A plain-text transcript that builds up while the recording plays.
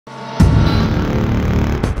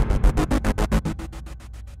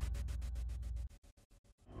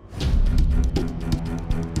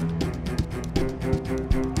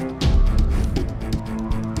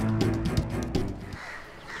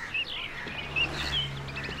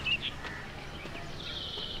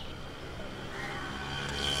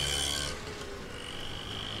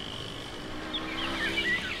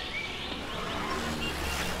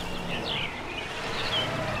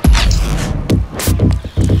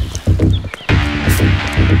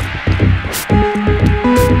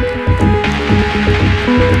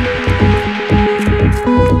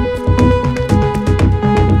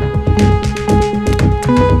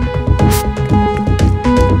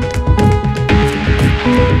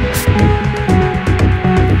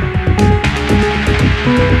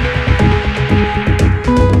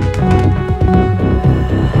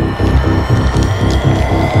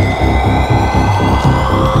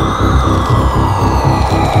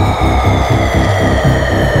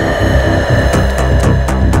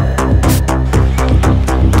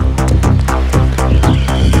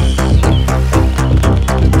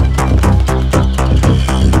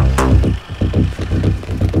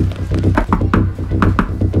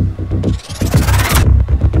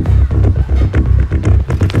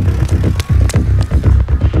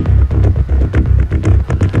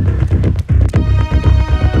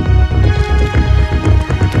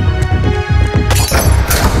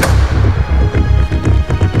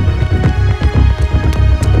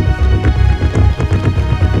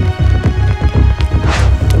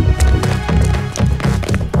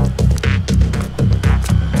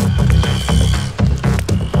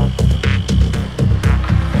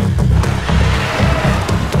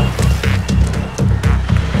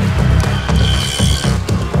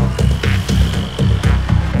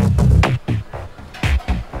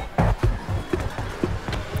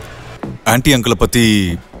Anti அங்கிளை பற்றி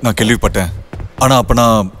நான் கேள்விப்பட்டேன். ஆனால் அப்போ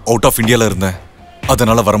நான் அவுட் ஆஃப் இந்தியாவில் இருந்தேன்,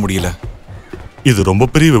 அதனால் வர முடியல. இது ரொம்ப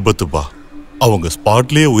பெரிய விபத்துப்பா. அவங்க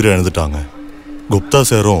ஸ்பாட்லேயே உயிரிழந்துட்டாங்க. குப்தா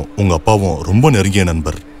சாரும் உங்கள் அப்பாவும் ரொம்ப நெருங்கிய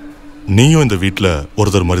நண்பர். நீயும் இந்த வீட்டில்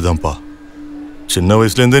ஒருத்தர் மாதிரி தான்ப்பா. சின்ன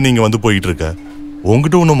வயசுலேருந்தே நீங்கள் வந்து போயிட்டு இருக்க.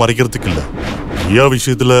 உங்ககிட்ட ஒன்றும் மறைக்கிறதுக்கு இல்லை. பிரியா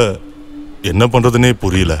விஷயத்தில் என்ன பண்ணுறதுனே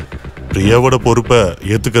புரியல. பிரியாவோட பொறுப்பை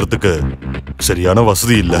ஏற்றுக்கிறதுக்கு சரியான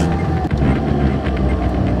வசதி இல்லை.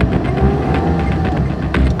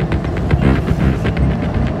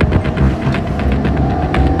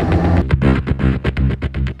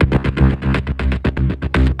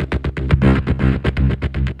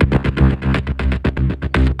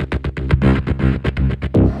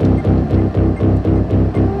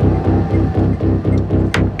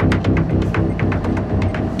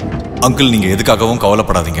 அங்கிள், நீங்க எதுக்காகவும்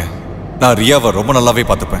கவலைப்படாதீங்க. நான் ரியாவை ரொம்ப நல்லாவே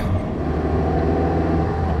பார்த்துப்பேன்.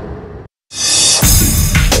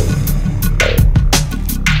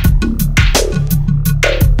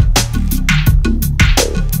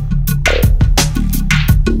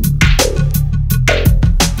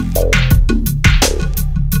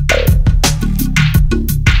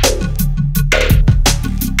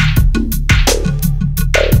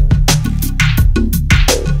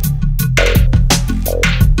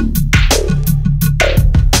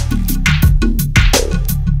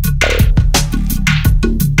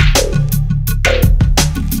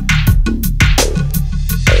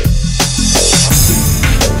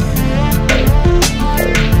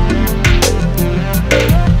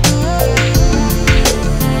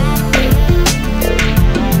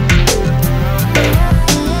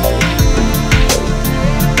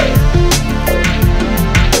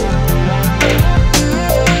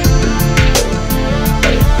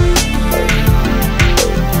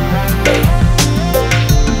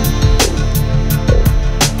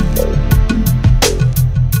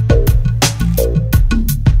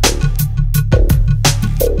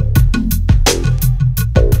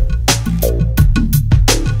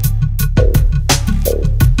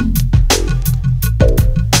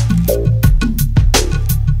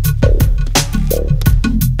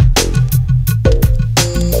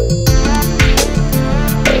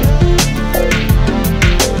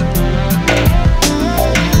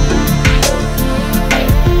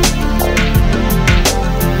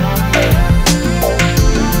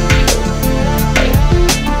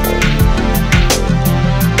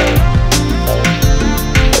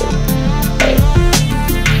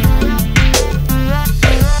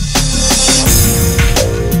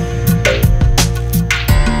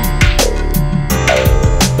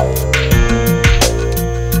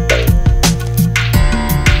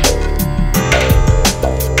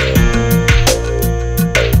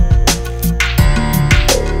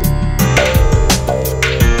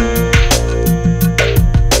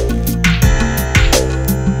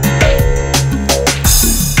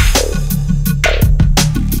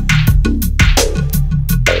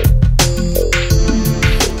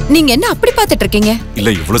 நீங்க என்ன அப்படி பார்த்துட்டு இருக்கீங்க? இல்ல,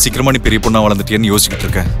 இவ்வளவு சீக்கிரமா நீ பெரிய பொண்ணா வளர்ந்துட்டியன்னு யோசிச்சுட்டு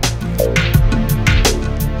இருக்கேன்.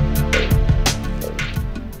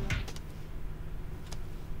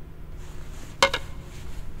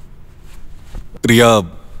 ரியா,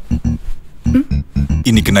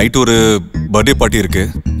 இன்னைக்கு நைட் ஒரு பர்த்டே பார்ட்டி இருக்கு.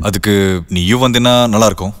 அதுக்கு நீயும் வந்தீன்னா நல்லா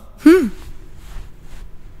இருக்கும்.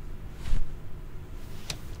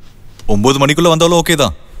 9 மணிக்குள்ள வந்தாலும் ஓகே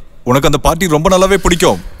தான். உனக்கு அந்த பார்ட்டி ரொம்ப நல்லாவே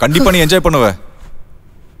பிடிக்கும். கண்டிப்பா நீ என்ஜாய் பண்ணுவ.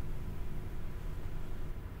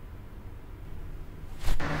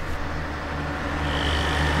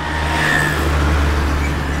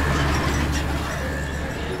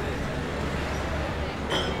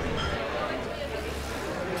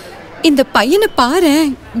 இந்த பையனை பாரு,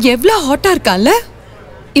 எவ்வளவு ஹாட்டா இருக்கான்ல.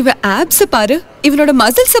 இவ ஆப்ஸ் பாரு, இவனோட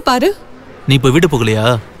மசில்ஸ் பாரு. நீ இப்ப வீட்டு போகலையா?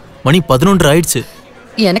 மணி 11 ஆயிடுச்சு.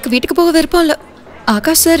 எனக்கு வீட்டுக்கு போக விருப்பம் இல்ல.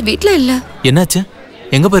 ஆகாஷ் சார் வீட்ல இல்ல. என்னாச்சு?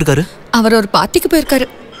 எங்க போயிருக்காரு? அவர் ஒரு பார்ட்டிக்கு போயிருக்காரு.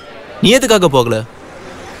 நீ எதுக்காக போகல?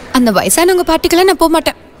 அந்த வயசானவங்க பார்ட்டிக்கெல்லாம் நான் போக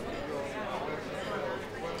மாட்டேன்.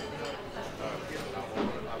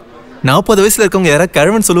 40 வயசுல இருக்கவங்க யாராவது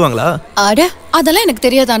கிழவன் சொல்லுவாங்களா? அட, அதெல்லாம் எனக்கு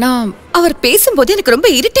தெரியாதானா? அவர் பேசும்போது எனக்கு ரொம்ப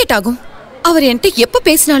இரிட்டேட் ஆகும். அவர் என்கிட்ட எப்ப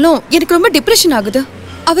பேசினாலும் எனக்கு ரொம்ப டிப்ரெஷன் ஆகுது.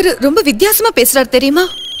 அவர் ரொம்ப வித்தியாசமா பேசுறாரு தெரியுமா?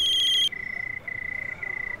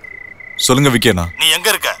 சொல்லுங்க விக்கேனா. நீ எங்க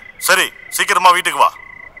இருக்க? சரி, சீக்கிரமா வீட்டுக்கு வா.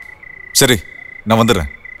 சரி, நான்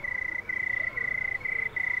வந்துடுறேன்.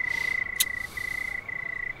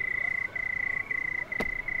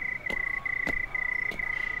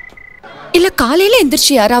 இல்ல காலையில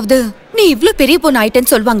எந்திரிச்சு யாராவது நீ இவ்ளோ பெரிய பொண்ணு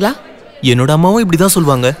ஆயிட்டேன்னு சொல்வாங்களா? என்னோட அம்மாவும் இப்படிதான்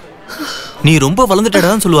சொல்லுவாங்க. நீ ரொம்ப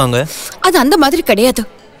வளர்ந்துட்டடான்னு சொல்லுவாங்க. அது அந்த மாதிரி கிடையாது.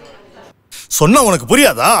 சொன்னா உனக்கு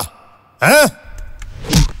புரியாதா?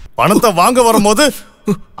 பணத்தை வாங்க வரும்போது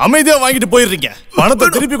அமைதியா வாங்கிட்டு போயிடுறீங்க. பணத்தை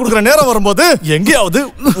திருப்பி கொடுக்குற நேரம் வரும்போது எங்கேயாவது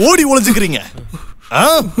ஓடி ஒளிஞ்சுக்கிறீங்க.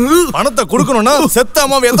 பணத்தை கொடுக்கணும்னா செத்த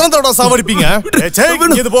அம்மாவை எத்தனை தடவை சாவடிப்பீங்க?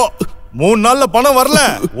 இது போ. 3 நாள்ல பணம் வரல,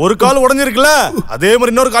 ஒரு கால் உடஞ்சிருக்குல்ல, அதே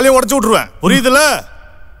மாதிரி இன்னொரு காலையும் உடச்சு விட்டுருவேன். புரியுதுல?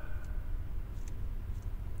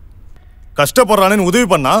 கஷ்டப்படுறானு உதவி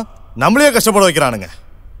பண்ணா நம்மளே கஷ்டப்பட வைக்கிறானுங்க.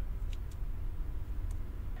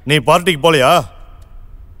 நீ பார்ட்டிக்கு போலையா?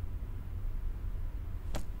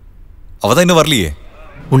 அவதான் இன்னும் வரலையே.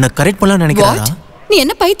 உன்னை கரெக்ட் பண்ணலாம் நினைக்கிறாரா? நீ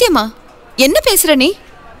என்ன பைத்தியமா? என்ன பேசுற நீ?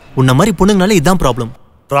 உன்ன மாதிரி பொண்ணுங்கனால இதான் ப்ராப்ளம்.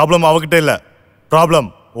 ப்ராப்ளம் அவகிட்ட இல்ல, ப்ராப்ளம்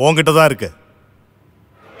உன்கிட்ட தான் இருக்கு.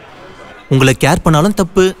 உங்களை கேர் பண்ணாலும்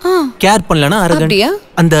தப்பு, கேர் பண்ணலனா அரகன்.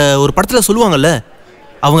 அந்த ஒரு படத்துல சொல்லுவாங்கல்ல,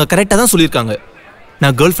 அவங்க கரெக்டா தான் சொல்லியிருக்காங்க.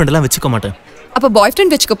 நான் கேர்ள் ஃப்ரெண்ட் எல்லாம் வச்சுக்க மாட்டேன். அப்ப பாய்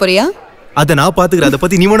ஃப்ரெண்ட் வச்சுக்க போறியா? அதை நான் பாத்துக்கிறேன். அதை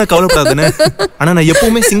பத்தி நீ வேணா கவலைப்படாதுன்னு. ஆனா நான்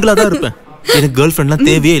எப்பவுமே சிங்கிளா தான் இருப்பேன். எனக்கு கேர்ள் ஃப்ரெண்ட்லாம்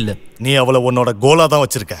தேவையே இல்லை. நீ அவளை உன்னோட கோலா தான்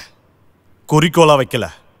வச்சிருக்க, குறிக்கோளா வைக்கல.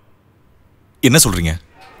 என்ன சொல்றீங்க?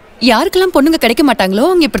 யாருக்கெல்லாம் பொண்ணுங்க கிடைக்க மாட்டாங்களோ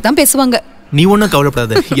அவங்க இப்படித்தான் பேசுவாங்க. நீ ஒன்னும்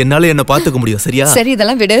கவலைப்படாத, என்னால என்ன பாத்துக்க முடியும். சரியா? சரி,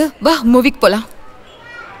 இதெல்லாம் விடு, வா மூவிக்கு போலாம்.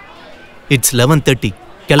 இட்ஸ் 11:30.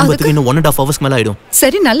 கிளம்புறதுக்கு இன்னும் 1.5 hours மேல ஆயிடும்.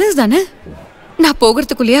 சரி, நல்லது தானே. நான்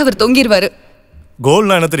போகிறதுக்குள்ளேயே அவர் தொங்கிடுவாரு.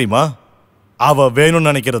 கோல்னா என்ன தெரியுமா? அவ வேணும்னு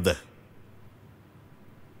நினைக்கிறது.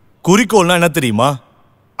 குறிக்கோள்னா என்ன தெரியுமா?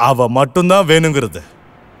 அவ மட்டும்தான் வேணுங்கிறது.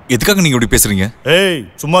 எதுக்காக நீங்க இப்படி பேசுறீங்க? ஏய்,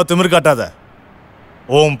 சும்மா திமிர் காட்டாத.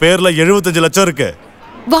 உன் பேர்ல 75 லட்சம் இருக்கு.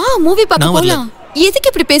 வா மூவி பார்க்க போலாம். எதுக்கு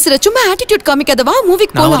இப்படி பேசுற? சும்மா ஆட்டிட்யூட் காமிக்காத, வா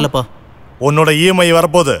மூவிக்கு போலாம். நான் வரலப்பா. உன்னோட இஎம்ஐ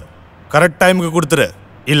வரப்போகுது, கரெக்ட் டைமுக்கு கொடுத்துரு.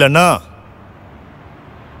 இல்லன்னா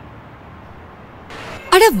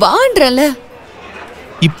அட வான்றல.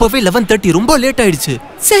 இப்பவே 11:30, ரொம்ப லேட் ஆயிடுச்சு.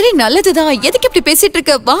 சரி, நல்லதுதான். எதுக்கு இப்படி பேசிட்டு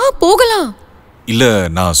இருக்க? வா போகலாம். இல்ல,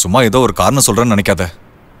 நான் சும்மா ஏதோ ஒரு காரணம் சொல்றேன்னு நினைக்காத.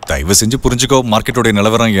 தயவு செஞ்சு புரிஞ்சுக்கோ, மார்க்கெட்டோட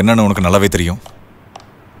நிலவரம் என்னன்னு உனக்கு நல்லாவே தெரியும்.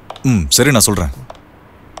 சரி, நான் சொல்றேன்.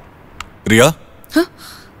 ரியா,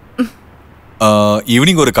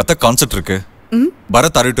 ஈவினிங் ஒரு கத்த கான்சர்ட் இருக்கு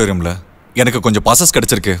பரத் ஆடிட்டோரியம்ல. எனக்கு கொஞ்சம் பாசஸ்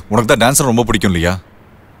கிடைச்சிருக்கு. உனக்கு தான் டான்ஸர் ரொம்ப பிடிக்கும் இல்லையா?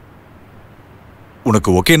 உனக்கு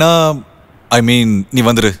ஓகேனா, ஐ மீன் நீ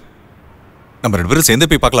வந்துரு. நம்ம 2 பேரும் சேர்ந்து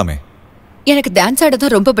போய் பார்க்கலாமே. எனக்கு டான்ஸ் ஆட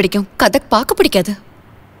தான் ரொம்ப பிடிக்கும், கதக் பார்க்க பிடிக்காது.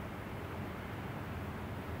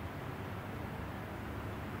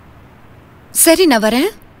 சரி, நான்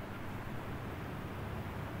வரேன்.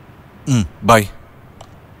 பாய்.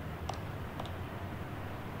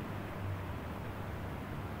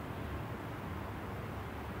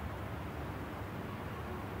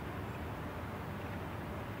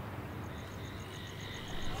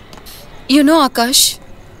 யூ நோ ஆகாஷ்,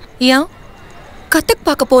 ஏன் கதக்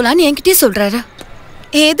பார்க்க போலான்னு என்கிட்டயே சொல்றாரு.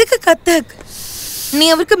 எதுக்கு கத்தக்? நீ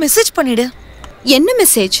அவருக்கு மெசேஜ் பண்ணிடு. என்ன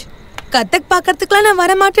மெசேஜ்? கத்தக் பார்க்கறதுக்குலாம் நான்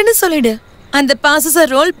வர மாட்டேன்னு சொல்லிடு. அந்த பாசஸ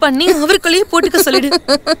ரோல் பண்ணி அவருக்குள்ளேயே போட்டுக்க சொல்லிடு.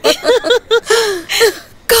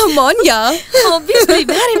 Come on yeah. ஆப்வியஸ்லி,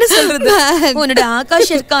 வேற என்ன சொல்றது? உன்னோட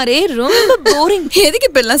ஆகாஷ் இருக்காரே, ரொம்ப போரிங். எதுக்கு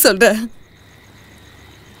இப்ப எல்லாம் சொல்ற?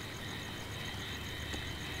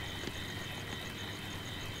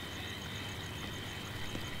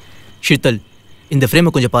 ஷீதல், இந்த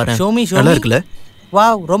ஃப்ரேமை கொஞ்சம் பாரு. நல்லா இருக்குல்ல?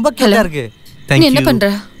 வாவ், ரொம்ப கியூட்டா இருக்கு. நீ என்ன பண்ற?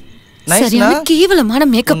 சரியான கேவலமான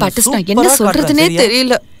மேக்கப் ஆர்டிஸ்ட். நான் என்ன சொல்றதுனே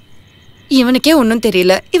தெரியல. இவனுக்கே ஒன்னும்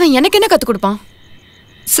தெரியல, இவன் எனக்கு என்ன கத்து கொடுப்பான்?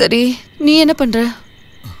 சரி, நீ என்ன பண்ற?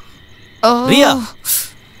 ரியா,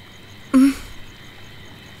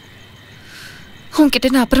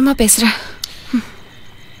 உன்கிட்ட நான் அப்புறமா பேசுறேன்.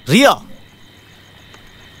 ரியா,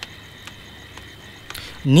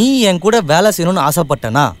 நீ என் கூட வேலை செய்யணும்னு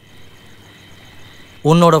ஆசைப்பட்டனா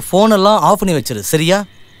உன்னோட போன் எல்லாம் ஆஃப் பண்ணி வச்சிரு, சரியா?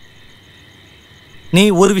 நீ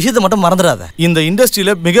ஒரு விஷயத்தை மட்டும் மறந்துடாத. இந்த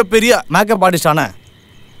இண்டஸ்ட்ரியில மிகப்பெரிய மேக்கப் ஆர்டிஸ்டான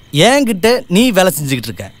என்கிட்ட நீ வேலை செஞ்சுக்கிட்டு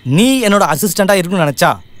இருக்க. நீ என்னோட அசிஸ்டண்டா இருக்குன்னு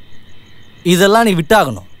நினைச்சா இதெல்லாம் நீ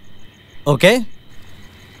விட்டாகணும். ஓகே?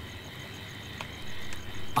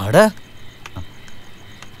 அட,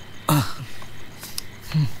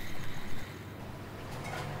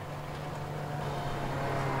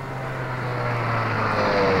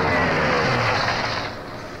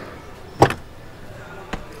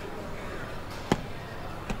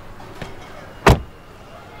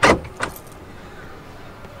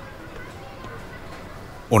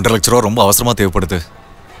 $1.5 லட்சம் ரொம்ப அவசரமா தேவைப்படுது.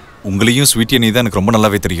 உங்களையும் ஸ்வீட்டியை நீ தான் எனக்கு ரொம்ப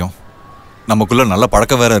நல்லாவே தெரியும். நமக்குள்ள நல்ல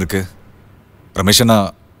பழக்கம் வேற இருக்கு. ரமேஷனா,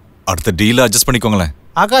 அடுத்த டீலை அட்ஜஸ்ட் பண்ணிக்கோங்களேன்.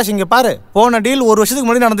 ஆகாஷ், இங்க பாரு, போன டீல் 1 வருஷத்துக்கு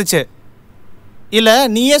முன்னாடி நடந்துச்சு. இல்ல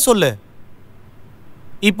நீயே சொல்லு,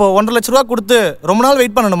 இப்போ 1.5 லட்ச ரூபா கொடுத்து ரொம்ப நாள்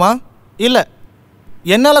வெயிட் பண்ணணுமா? இல்ல,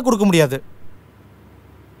 என்னால கொடுக்க முடியாது.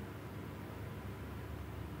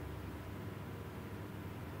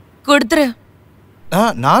 கொடுத்துரு.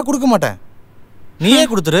 நான் கொடுக்க மாட்டேன், நீயே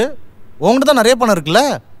கொடுத்துரு. உங்ககிட்ட தான் நிறைய பணம் இருக்குல்ல,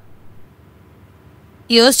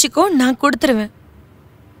 யோசிச்சுக்கோ, நான் கொடுத்துருவேன்.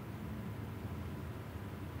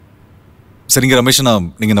 சரிங்க ரமேஷனா,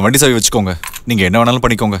 நீங்க இந்த வண்டி சாவி வச்சுக்கோங்க. நீங்க என்ன வேணாலும்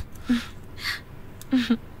பண்ணிக்கோங்க.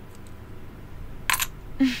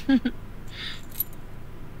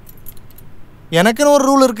 எனக்குன்னு ஒரு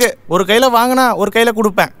ரூல் இருக்கு. ஒரு கையில வாங்கினா ஒரு கையில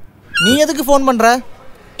கொடுப்பேன். நீ எதுக்கு ஃபோன் பண்ற?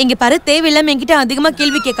 இங்க பாரு, தேவையில்லாம என்கிட்ட அதிகமா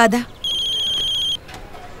கேள்வி கேட்காத.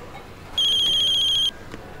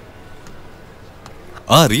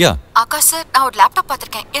 ரியா. ஆகாஷ் சார், நான் ஒரு லேப்டாப்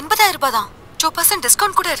பார்த்திருக்கேன். 80,000 ரூபாய் தான். 2%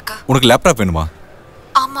 டிஸ்கவுண்ட் கூட இருக்கு. உனக்கு லேப்டாப் வேணுமா?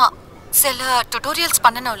 ஆமா, சில டுட்டோரியல்ஸ்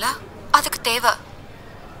பண்ணனும்ல, அதுக்கு தேவை.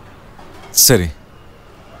 சரி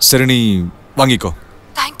சரி, நீ வாங்கிக்கோ.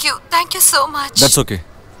 Thank you so much. That's okay.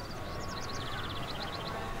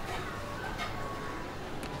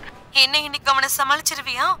 என்ன இன்னைக்கு அவனை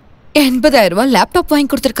சமாளிச்சிருவியா? 80,000 ரூபாய் லேப்டாப் வாங்கி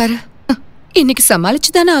கொடுத்திருக்காரு. இன்னைக்கு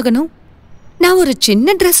சமாளிச்சு தானே ஆகணும். நான் ஒரு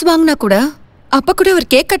சின்ன ட்ரெஸ் வாங்கினா கூட அப்ப கூட ஒரு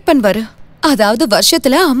கேக் கட் பண்ணுவாரு. அதாவது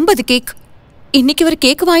வருஷத்துல 50 கேக். இன்னைக்கு ஒரு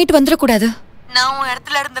கேக் வாங்கிட்டு வந்துடக்கூடாது. நான் உன்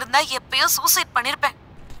இடத்துல இருந்திருந்தா எப்பயோ சூசைட் பண்ணிருப்பேன்.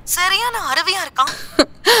 சரியான அருவியா இருக்கான்.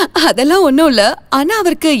 அதெல்லாம் ஒண்ணும் இல்ல. ஆனா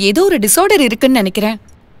அவருக்கு ஏதோ ஒரு டிசார்டர் இருக்குன்னு நினைக்கிறேன்.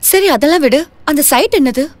 சரி, அதெல்லாம் விடு. அந்த சைட்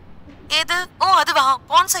என்னது? ஏது? ஓ, அதுவா?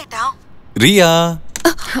 Phone சைட்டா? Riya,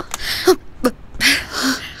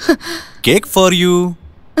 cake for you.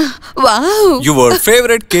 Wow, your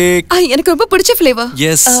favourite cake. எனக்கு ரொம்ப பிடிச்ச ஃப்ளேவர்.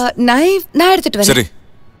 Yes. நான் எடுத்துட்டு வரேன். சரி,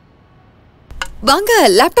 வாங்க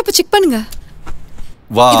லேப்டாப்பை செக் பண்ணுங்க.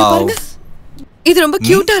 இது வாவ், பாருங்க, இது ரொம்ப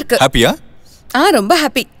கியூட்டா இருக்கு. ஹாப்பியா? ரொம்ப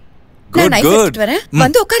ஹாப்பி. Good, நான் நைஃப் good. எடுத்துட்டு வரேன்.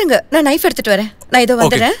 வந்து உட்காருங்க. நான் நைஃப் எடுத்துட்டு வரேன். நான் இதோ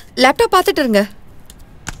வந்துடுறேன். லேப்டாப் பார்த்துட்டு இருங்க.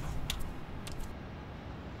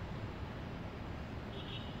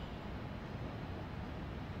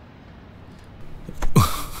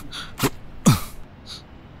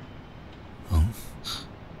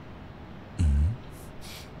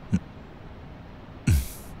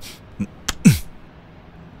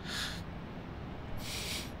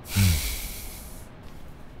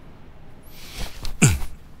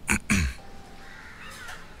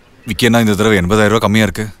 விக்கேனா, இந்த தடவை 80,000 ரூபாய் கம்மியா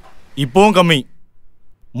இருக்கு. இப்பவும் கம்மி.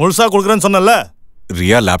 முழுசா கொடுக்குறேன்னு சொன்னல.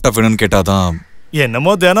 ரியா லேப்டாப் வேணும்னு கேட்டாதான்.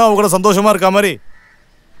 என்னமோ தினம் அவ கூட சந்தோஷமா இருக்கா மாதிரி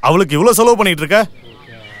அவளுக்கு இவ்வளவு செலவு பண்ணிட்டு இருக்க.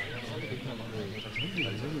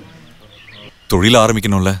 தொழில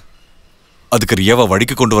ஆரம்பிக்கணும்ல, அதுக்கு ரியாவை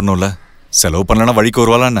வழிக்கு கொண்டு வரணும்ல. செலவு பண்ணலன்னா வழிக்கு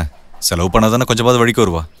வருவாளா என்ன? செலவு பண்ணாதானே கொஞ்சமாவது வழிக்கு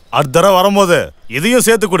வருவா. அடுத்த தடவை வரும்போது இதையும்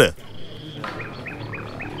சேர்த்து கொடு.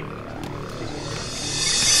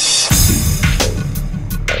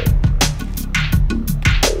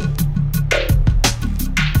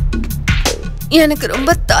 எனக்கு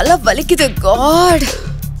ரொம்ப தலை வலிக்குது. காட்,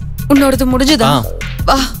 உன்னோடது முடிஞ்சதா?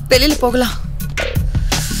 வா, வெளியில போகலாம்.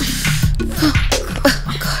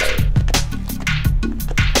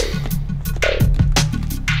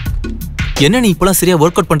 என்ன நீ இப்பலாம் சரியா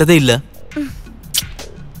ஒர்க் அவுட் பண்றதே இல்ல?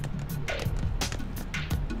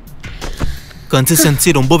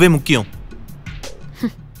 கன்சிஸ்டன்சி ரொம்பவே முக்கியம்.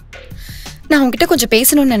 நான் உன்கிட்ட கொஞ்சம்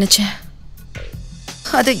பேசணும்னு நினைச்சேன்.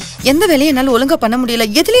 அது எந்த வேலையும் என்னால ஒழுங்கா பண்ண முடியல.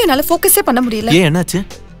 எதுலயும் என்னால ஃபோக்கஸே பண்ண முடியல. ஏன், என்னாச்சு?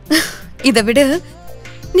 இதை விட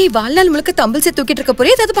நீ வாழ்நாள் முழுக்க தம்பிள்ஸை தூக்கிட்டு இருக்க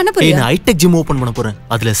போறியா? ஏதாவது பண்ண போறியா? நான் ஹைடெக் ஜிம் ஓபன் பண்ண போறேன்.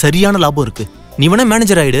 அதுல சரியான லாபம் இருக்கு. நீ வேணா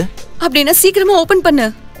மேனேஜர் ஆயிடு. அப்படின்னா சீக்கிரமா ஓபன் பண்ணு.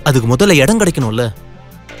 அதுக்கு முதல்ல இடம் கிடைக்கணும்ல.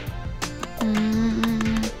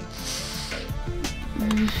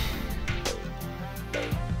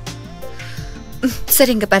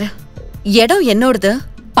 சரி, இங்க பாரு. இடம் என்னோடது,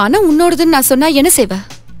 பணம் உன்னோடதுன்னு நான் சொன்னா என்ன செய்வ?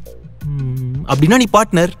 அப்படின்னா நீ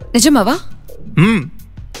பார்ட்னர். நிஜமாவா?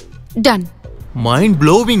 டன். Mind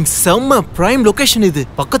blowing. செம்ம பிரைம் லொகேஷன் இது.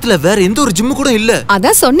 பக்கத்துல வேற எந்த ஒரு ஜிம் கூட இல்ல.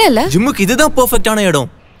 அதான் சொன்னேன்ல, ஜிம்முக்கு இதுதான் பெர்ஃபெக்ட்டான இடம்.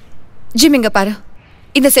 ஜிம் இங்க பாரு.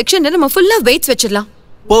 இந்த செக்ஷன்ல நம்ம ஃபுல்லா வெயிட்ஸ் வச்சிடலாம்.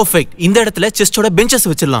 பெர்ஃபெக்ட். இந்த இடத்துல செஸ்டோட பெஞ்சஸ்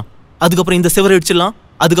வச்சிடலாம். அதுக்கப்புறம் இந்த செவரை அடிச்சிடலாம்.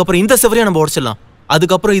 அதுக்கப்புறம் இந்த செவரையும் நம்ம உடைச்சிடலாம்.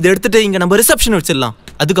 அதுக்கப்புறம் இதை எடுத்துட்டு இங்க நம்ம ரிசப்ஷன் வச்சிடலாம்.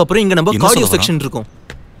 அதுக்கப்புறம் இங்க நம்ம கார்டியோ செக்ஷன் இருக்கும்.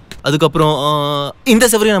 அதுக்கப்புறம் இந்த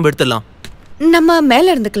செவரையும் நம்ம எடுத்துடலாம். நம்ம மேல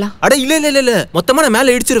இருந்துக்கலாம். அட இல்ல இல்ல இல்ல, மொத்தமா நான்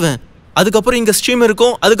மேல இடிச்சிருவேன். அதுக்கப்புறம் இங்க ஸ்ட்ரீம்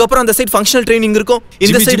இருக்கும். அதுக்கப்புறம் அந்த சைடு ஃபங்க்ஷனல் ட்ரைனிங் இருக்கும்.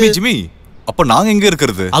 இந்த சைடு ஜிமி, அப்ப நாங்க எங்க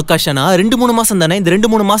இருக்கிறது? ஆகாஷனா 2-3 மாசம் தானே. இந்த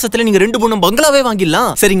 2-3 மாசத்துல நீங்க 2-3 பங்களாவே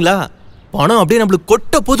வாங்கிடலாம். சரிங்களா? பணம் அப்படியே நம்மளுக்கு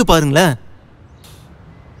கொட்ட போது பாருங்களேன்.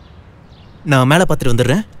 நான் மேல பார்த்துட்டு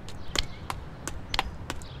வந்துடுறேன்.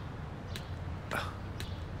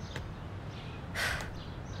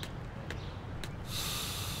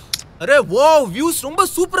 அரே வாவ், வியூஸ் ரொம்ப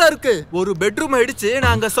சூப்பரா இருக்கு. ஒரு பெட்ரூம் அடிச்சு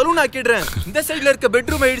நான் அங்க சலூன் ஆக்கிடுறேன். இந்த சைடுல இருக்க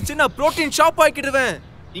பெட்ரூம் அடிச்சு நான் புரோட்டீன் ஷாப் ஆக்கிடுவேன்.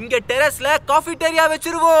 இங்க டெரஸ்ல காஃபி டேரியா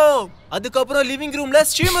வச்சிருவோம். அதுக்கப்புறம் லிவிங் ரூம்ல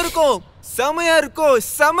ஸ்ட்ரீம் இருக்கும். செமையா இருக்கும்.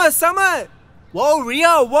 செம. வாவ்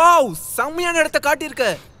ரியா, வாவ், செமையான இடத்தை காட்டியிருக்க.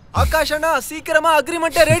 ஆகாஷ் அண்ணா, சீக்கிரமா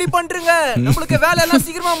அக்ரிமெண்ட்டை ரெடி பண்றீங்க. நம்மளுக்கு வேலை எல்லாம்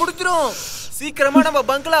சீக்கிரமா முடிஞ்சிரும். சீக்கிரமா நம்ம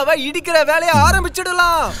பங்களாவை இடிக்கிற வேலையை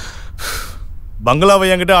ஆரம்பிச்சிடலாம். பங்களாவை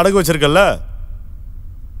என்கிட்ட அடகு வச்சிருக்கல,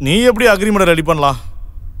 நீ எப்படி அக்ரிமெண்ட் ரெடி பண்ணலாம்?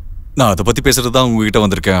 நான் அதை பத்தி பேசுறது தான் உங்ககிட்ட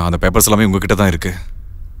வந்திருக்கேன். அந்த பேப்பர்ஸ் எல்லாமே உங்ககிட்ட தான் இருக்கு.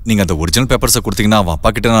 நீங்க அந்த ஒரிஜினல் பேப்பர்ஸை கொடுத்தீங்கன்னா அவன்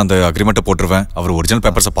அப்பா கிட்ட நான் அந்த அக்ரிமெண்ட்டை போட்டுருவேன். அவர் ஒரிஜினல்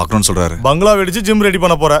பேப்பர்ஸை பார்க்கணும்னு சொல்றாரு. பங்களா வெடிச்சு ஜிம் ரெடி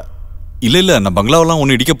பண்ண போற? இல்ல நான் பங்களாவெல்லாம்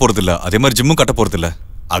ஒன்றும் இடிக்க போறது இல்ல, அதே மாதிரி ஜிம்மும் கட்ட போறது இல்ல.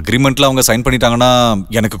 அக்ரிமெண்ட்ல அவங்க சைன் பண்ணிட்டாங்கன்னா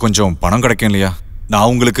எனக்கு கொஞ்சம் பணம் கிடைக்கும் இல்லையா? நான்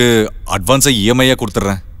உங்களுக்கு அட்வான்ஸை இஎம்ஐயா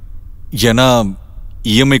கொடுத்துட்றேன். ஏன்னா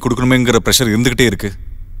இஎம்ஐ கொடுக்கணுமேங்கிற ப்ரெஷர் இருந்துகிட்டே இருக்கு.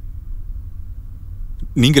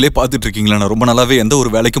 நீங்களே பார்த்துட்டு இருக்கீங்களா, நான் ரொம்ப நல்லாவே எந்த ஒரு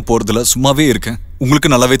வேலைக்கும் போறதில்ல, சும்மாவே இருக்கேன்.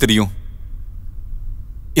 உங்களுக்கு நல்லாவே தெரியும்.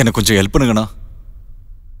 எனக்கு கொஞ்சம் ஹெல்ப் பண்ணுங்கண்ணா.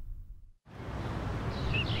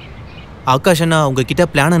 ஆகாஷ் அண்ணா உங்ககிட்ட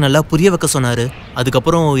பிளானை நல்லா புரிய வைக்க சொன்னாரு.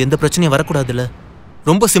 அதுக்கப்புறம் எந்த பிரச்சனையும் வரக்கூடாதுல்ல.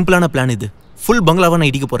 ரொம்ப சிம்பிளான பிளான் இது. ஃபுல் பங்களாவை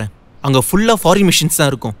நான் இடிக்க போறேன். அங்கே ஃபுல்லாக ஃபாரின் மிஷின்ஸ்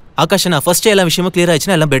தான் இருக்கும். ஆகாஷ் அண்ணா ஃபர்ஸ்டே எல்லா விஷயமும் கிளியர்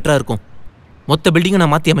ஆயிடுச்சுன்னா எல்லாம் பெட்டராக இருக்கும். மொத்த பில்டிங்கை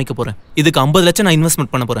நான் மாற்றி அமைக்க போகிறேன். இதுக்கு 50 லட்சம் நான்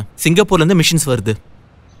இன்வெஸ்ட்மெண்ட் பண்ண போகிறேன். சிங்கப்பூர்லேருந்து மிஷின்ஸ் வருது.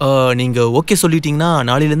 நீங்கள் ஓகே சொல்லிட்டீங்கன்னா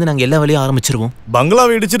நாளையிலேருந்து நாங்கள் எல்லா வேலையும் ஆரம்பிச்சிருவோம்.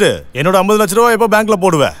 பங்களாவை இடிச்சிட்டு என்னோட 50 லட்ச ரூபா எப்போ பேங்க்ல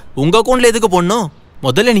போடுவேன்? உங்கள் அக்கௌண்ட்டில் எதுக்கு போடணும்?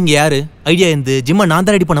 முதல்ல நீங்கள் யார்? ஐடியா இருந்து ஜிம்மை நான்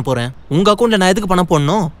தான் ரெடி பண்ண போகிறேன். உங்கள் அக்கௌண்ட்டில் நான் எதுக்கு பணம்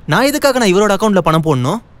போடணும்? நான் எதுக்காக நான் இவரோட அக்கௌண்ட்டில் பணம்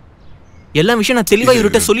போடணும்? எல்லா விஷயம் நான் தெளிவாக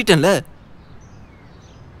இவர்கிட்ட சொல்லிட்டேன்ல.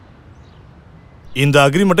 இந்த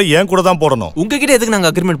அக்ரிமெண்ட்டை ஏன் கூட தான் போடணும். உங்ககிட்ட எதுக்கு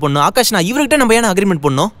நாங்கள் அக்ரிமெண்ட் பண்ணணும்? ஆகாஷ் நான் இவர்கிட்ட நம்ம ஏன் அக்ரிமெண்ட்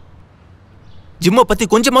பண்ணோம்? ஜிம்மை பற்றி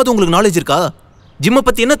கொஞ்சமாவது உங்களுக்கு நாலேஜ் இருக்கா? ஜிம்மை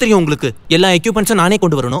பற்றி என்ன தெரியும் உங்களுக்கு? எல்லா எக்யூப்மெண்ட்ஸும் நானே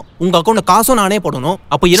கொண்டு வரணும். உங்கள் அக்கௌண்ட்டில் காசும் நானே போடணும்.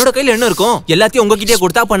 அப்போ என்னோட கையில் என்ன இருக்கும்? எல்லாத்தையும் உங்ககிட்டே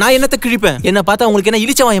கொடுத்தா அப்போ நான் என்னத்தை கிழிப்பேன்? என்ன பார்த்தா உங்களுக்கு என்ன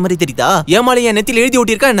இழிச்சவாய மாதிரி தெரியுதா? ஏமாலே என் நெத்தியில் எழுதி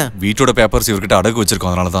ஓட்டியிருக்கா என்ன? வீட்டோட பேப்பர்ஸ் இவர்கிட்ட அடகு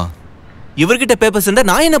வச்சிருக்கோம், அதனால தான். இவர்கிட்ட பேப்பர்ஸ் இருந்தா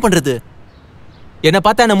நான் என்ன பண்றது? என்ன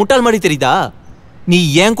பார்த்தா என்ன முட்டாள் மாதிரி தெரியுதா? நீ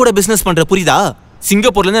ஏன் கூட பிசினஸ் பண்ற புரியுதா?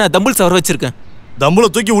 சிங்கப்பூர்ல இருந்து நான் தம்பிள்ஸ் வர வச்சிருக்கேன். தம்புல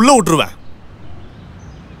தூக்கி உள்ள விட்டுருவேன்.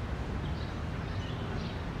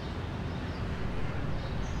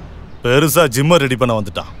 பெருசா ஜிம்ம ரெடி பண்ண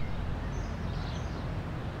வந்துட்டான்.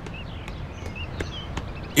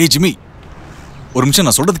 ஏய் ஜிம்மி, ஒரு நிமிஷம்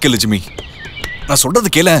நான் சொல்றது கேளு ஜிம்மி. நான்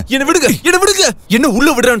சொல்றது கேளு. என்ன விடுங்க, என்ன விடுங்க. என்ன உள்ள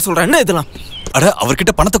விடுறேன்னு சொல்றேன். என்ன இதெல்லாம்? அட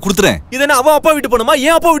அவர்கிட்ட பணத்தை கொடுத்துறேன். இதென்ன அவன் அப்பா வீட்டு பணமா?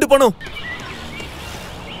 ஏன் அப்பா வீட்டு பணம்?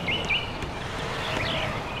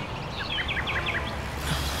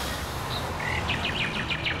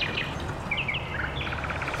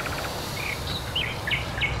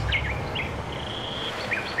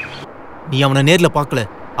 நீ அவனை நேர்ல பார்க்கல.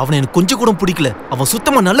 அவனை எனக்கு கொஞ்சம் கூட பிடிக்கல. அவன்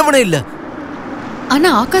சுத்தமா நல்லவனே இல்ல. ஆனா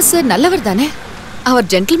ஆகாஷ் சார் நல்லவர் தானே? அவர்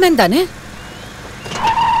ஜென்டில்மேன் தானே?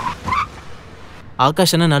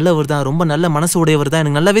 ஆகாஷ் அண்ணா நல்லவர் தான், ரொம்ப நல்ல மனசு உடையவர் தான்,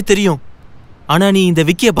 எனக்கு நல்லாவே தெரியும். ஆனா நீ இந்த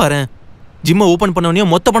விக்கிய பாரு. ஜிம்மை ஓபன் பண்ணவனே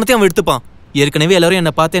மொத்த பணத்தையும் அவன் எடுத்துப்பான். ஏற்கனவே எல்லாரும்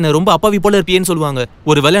என்ன பார்த்து என்ன ரொம்ப அப்பாவி போல இருப்பியேன்னு சொல்லுவாங்க.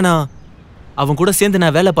 ஒரு வேளை நான் அவன் கூட சேர்ந்து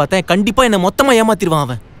நான் வேலை பார்த்தேன், கண்டிப்பா என்ன மொத்தமா ஏமாத்திடுவான்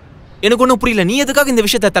அவன். எனக்கு ஒன்றும் புரியல, நீ எதுக்காக இந்த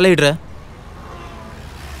விஷயத்த தலையிடுற?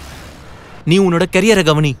 நீ உன்னோட கரியரை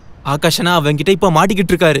கவனி. ஆகாஷனா அவன்கிட்ட இப்ப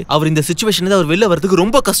மாட்டிக்கிட்டு இருக்காரு. அவர் இந்த சிச்சுவேஷன்ல அவர் வெளில வரதுக்கு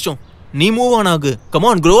ரொம்ப கஷ்டம். நீ மூவ் ஆன் ஆகு. Come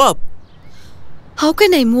on, grow up. How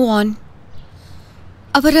can I move on?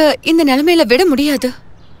 அவரை இந்த நிலைமையில விட முடியாது.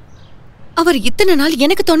 அவர் இத்தனை நாள்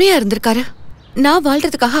எனக்கு துணையா இருந்திருக்காரு. நான்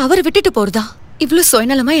வாழ்றதுக்காக அவரை விட்டுட்டு போறதா? இவ்வளவு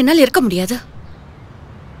சுயநலமா என்னால் இருக்க முடியாது.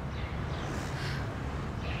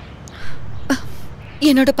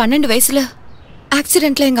 என்னோட 12 வயசுல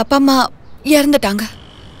ஆக்சிடென்ட்ல எங்க அப்பா அம்மா இறந்துட்டாங்க.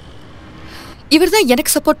 இவர் தான்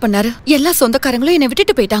எனக்கு சப்போர்ட் பண்ணாரு. எல்லா சொந்தக்காரங்களும் என்னை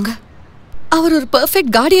விட்டுட்டு போயிட்டாங்க. அவர் ஒரு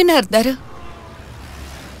பெர்ஃபெக்ட் கார்டியனா இருந்தாரு.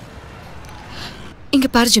 இங்க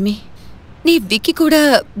பாரு ஜிம்மி, நீ விக்கி கூட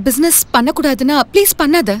பிசினஸ் பண்ணக்கூடாதுன்னா ப்ளீஸ்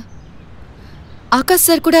பண்ணாத. ஆகாஷ்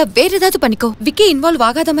சார் கூட வேற ஏதாவது பண்ணிக்கோ. விக்கி இன்வால்வ்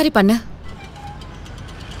ஆகாத மாதிரி பண்ணு.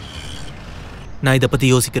 நான் இதை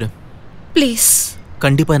பத்தி யோசிக்கிறேன். ப்ளீஸ்.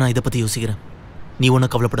 கண்டிப்பா நான் இதை பத்தி யோசிக்கிறேன். நீ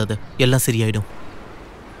ஒன்றும் கவலைப்படாத, எல்லாம் சரியாயிடும்.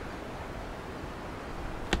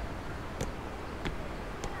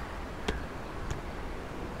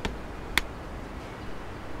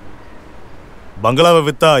 பங்களாவை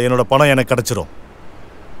வித்தா என்னோட பணம் எனக்கு கிடைச்சிரும்.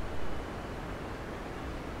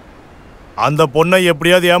 அந்த பொண்ணை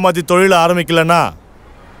எப்படியாவது ஏமாத்தி தொழில ஆரம்பிக்கலன்னா,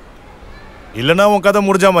 இல்லைன்னா உன் கதை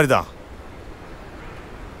முடிஞ்ச மாதிரி தான்.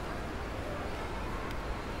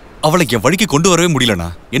 அவளை என் வழிக்கு கொண்டு வரவே முடியலண்ணா.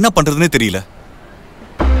 என்ன பண்றதுன்னே தெரியல.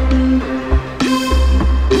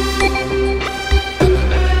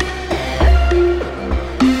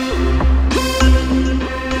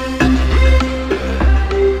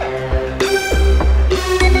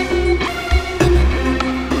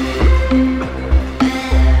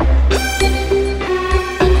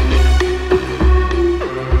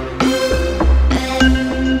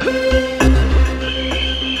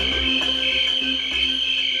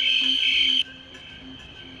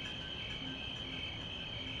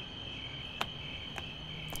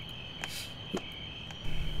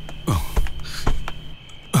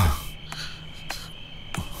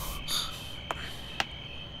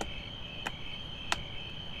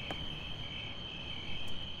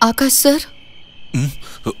 ஆகாஷ் சார்,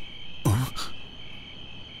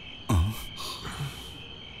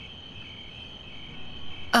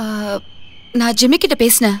 நான் ஜிம்மி கிட்ட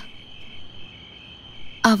பேசினேன்.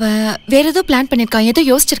 அவன் வேற ஏதோ பிளான் பண்ணிருக்கான், ஏதோ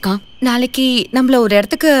யோசிச்சிருக்கான். நாளைக்கு நம்மள ஒரு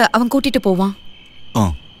இடத்துக்கு அவன் கூட்டிட்டு போவான்.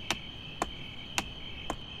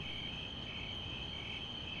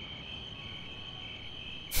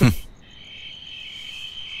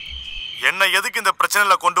 என்ன எதுக்கு இந்த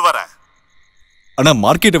பிரச்சனையில கொண்டு வர? ஆனா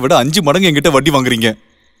மார்க்கெட்டை விட 5 மடங்கு என்கிட்ட வட்டி வாங்குறீங்க.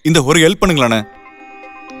 இந்த ஒரு ஹெல்ப் பண்ணுங்களாண்ணே.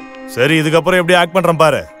 சரி, இதுக்கப்புறம் எப்படி ஆக்ட் பண்றேன்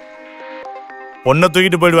பாரு. பொண்ணை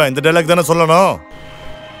தூக்கிட்டு போயிடுவேன், இந்த டைலாக் தானே சொல்லணும்.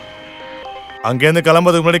 அங்கேருந்து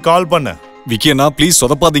கிளம்புறதுக்கு முன்னாடி கால் பண்ண. விக்கியண்ணா ப்ளீஸ்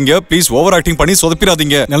சொதப்பாதீங்க, ப்ளீஸ் ஓவர் ஆக்டிங் பண்ணி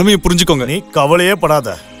சொதப்பிடாதீங்க, நிலைமையை புரிஞ்சுக்கோங்க. நீ கவலையே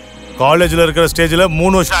படாத. காலேஜ்ல இருக்கிற ஸ்டேஜ்ல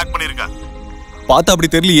 3 வருஷம் ஆக்ட் பண்ணிருக்கேன். பார்த்தா அப்படி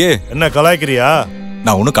தெரியலையே. என்ன கலாய்க்கிறியா?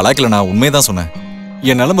 நான் ஒன்றும் கலாய்க்கலண்ணா, உண்மையதான் சொன்னேன்.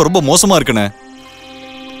 என் நிலைமை ரொம்ப மோசமா இருக்குண்ணே.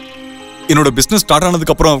 என்னோட பிசினஸ் ஸ்டார்ட்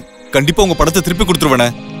ஆனதுக்கு அப்புறம் கண்டிப்பா உங்க படத்தை திருப்பி கொடுத்துருவேண்ணே.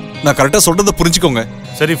 நான் கரெக்டா சொல்றதை புரிஞ்சுக்கோங்க.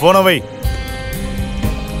 சரி, போன வை.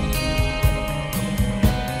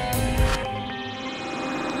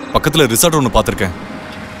 பக்கத்துல ரிசார்ட் ஒன்று பார்த்துருக்கேன்,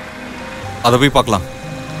 அதை போய் பார்க்கலாம்.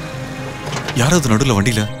 யாராவது நடுவில்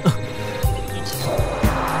வண்டியில?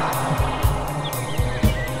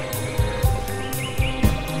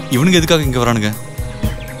 இவனுங்க எதுக்காக இங்க வரானுங்க?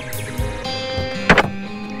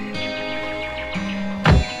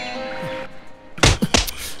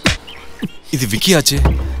 இது விக்கியாச்சு.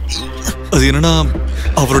 அது என்னன்னா,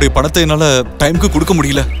 அவருடைய பணத்தை என்னால டைமுக்கு கொடுக்க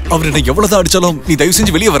முடியல. அவர் என்ன எவ்வளவுதான் அடிச்சாலும் நீ தயவு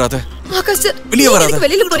செஞ்சு வெளியே வராத. ஆகாஷ் சார், வெளியே வராத.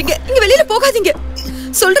 வெளியில போறீங்க, நீங்க வெளியில போகாதீங்க.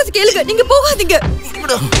 சொல்றது கேளுங்க, நீங்க போகாதீங்க.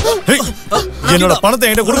 என்னோட பணத்தை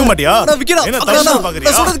என்கிட்ட கொடுக்க மாட்டியா? அண்ணா விக்கிடா, என்ன அண்ணா தயவு பாக்குறியா?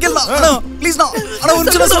 நான் சொல்றது கேளுடா அண்ணா, ப்ளீஸ் டா அண்ணா, ஒரு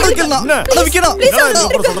நிமிஷம் சொல்றது கேளுடா அண்ணா. விக்கிடா ப்ளீஸ் அண்ணா,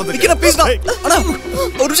 விக்கிடா ப்ளீஸ் டா அண்ணா,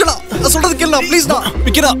 ஒரு நிமிஷம் நான் சொல்றது கேளுடா ப்ளீஸ் டா.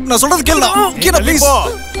 விக்கிடா நான் சொல்றது கேளுடா, விக்கிடா ப்ளீஸ்.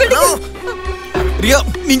 ரியா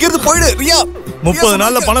நீங்க இருந்து போயிடு. ரியா 30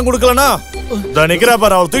 நாள்ல பணம் கொடுக்கலனா நான் நிக்கிறா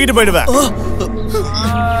பாரு, அவ தூக்கிட்டு போயிடுவேன்.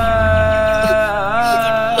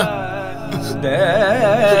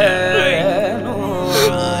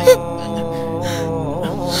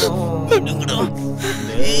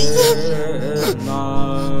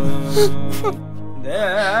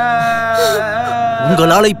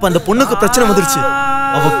 உங்களால இப்ப அந்த பொண்ணுக்கு பிரச்சனை வந்துருச்சு.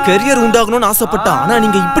 அவ கெரியர் உண்டாகணும்னு ஆசைப்பட்டா, ஆனா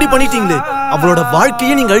நீங்க இப்படி பண்ணிட்டீங்களே. அவளோட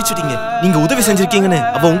வாழ்க்கையை நீங்க அழிச்சிட்டீங்க. நீங்க உதவி செஞ்சிருக்கீங்கன்னு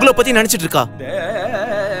அவ உங்களை பத்தி நினைச்சிட்டு இருக்கா.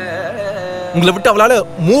 உங்களை விட்டு அவளால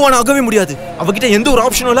மூவ் ஆன் ஆகவே முடியாது. அவகிட்ட எந்த ஒரு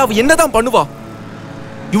ஆப்ஷனும் இல்ல. அவ என்னதான் பண்ணுவா?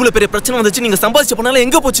 இவ்வளவு பெரிய பிரச்சனை வந்துச்சு, நீங்க சம்பாதிச்ச பண்ணால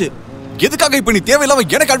எங்க போச்சு? எதுக்காக இப்ப நீ தேவையில்லாம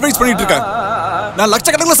எனக்கு அட்வைஸ் பண்ணிட்டு இருக்க? நான்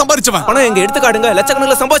லட்சக்கணக்கில் சம்பாதிச்சவன். பணம் எங்க எடுத்துக்காடுங்க.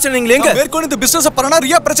 லட்சக்கணக்கில் சம்பாதிச்ச நீங்க எங்க? மேற்கொண்டு இந்த பிசினஸ் பண்ணனா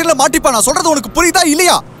ரியா பிரச்சனையில மாட்டிப்பா. நான் சொல்றது உனக்கு புரியுதா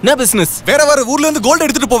இல்லையா? என்ன பிசினஸ்? வேற ஊர்ல இருந்து கோல்ட்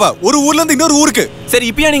எடுத்துட்டு போவ, ஒரு ஊர்ல இருந்து இன்னொரு ஊருக்கு. சரி,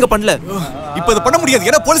 இப்பயா நீங்க பண்ணல? இப்ப இது பண்ண முடியாது,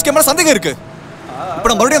 ஏன்னா போலீஸ் கேமரா சந்தேகம் இருக்கு. இப்ப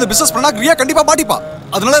நம்ம மறுபடியும் அந்த பிசினஸ் பண்ணா ரியா கண்டிப்பா மாட்டிப்பா.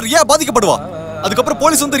 அதனால ரியா பாதிக்கப்படுவா. அதுக்கப்புறம்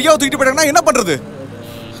போலீஸ் வந்து ரியாவை தூக்கிட்டு போயிட்டாங்கன்னா என்ன பண்றது?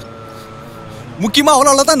 முக்கியமா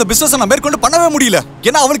அவளால தான் இந்த பிசினஸ் நான் மேற்கொண்டு பண்ணவே முடியல.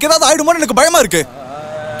 ஏன்னா அவளுக்கு ஏதாவது ஆயிடுமோன்னு எனக்கு பயமா இருக்கு.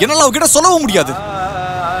 என்னால அவகிட்ட சொல்லவும் முடியாது.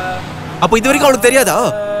 அப்ப இது வரைக்கும் அவளுக்கு தெரியாதா?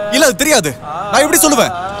 இல்ல அது தெரியாது. நான் எப்படி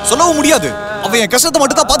சொல்லுவேன்? சொல்லவும் முடியாது. அவ என் கஷ்டத்தை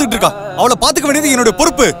மட்டும் தான் பாத்துக்கிட்டு இருக்கா. அவளை பாத்துக்க வேண்டியது என்னோட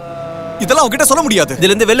பொறுப்பு. இதெல்லாம் அவகிட்ட சொல்ல முடியாது.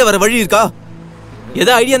 இதுல இருந்து வெளில வர வழி இருக்கா?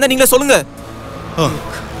 ஏதோ ஐடியா இருந்தா நீங்களே சொல்லுங்க.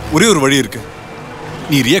 ஒரே ஒரு வழி இருக்கு.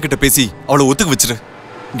 நீ ரியா கிட்ட பேசி அவளை ஒத்துக்க வச்சிரு.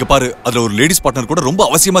 இங்க பாரு, அதுல ஒரு லேடிஸ் பார்ட்னர் கூட ரொம்ப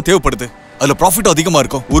அவசியமா தேவைப்படுது. அதுல ப்ராஃபிட் அதிகமா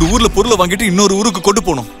இருக்கும். ஒரு ஊர்ல பொருளை வாங்கிட்டு இன்னொரு ஊருக்கு கொண்டு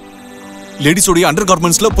போகணும். லேடிஸோடைய அண்டர்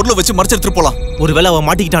கார்மெண்ட்ஸ்ல பொருளை வச்சு மறைச்சு எடுத்துட்டு போலாம். ஒருவேளை அவ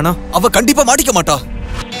மாட்டிக்கிட்டானா? அவ கண்டிப்பா மாட்டிக்க மாட்டா.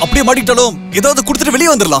 அப்படியே மாட்டிக்கிட்டாலும் ஏதாவது கொடுத்துட்டு வெளியே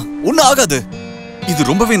வந்துடலாம், ஒன்னும் ஆகாது. இது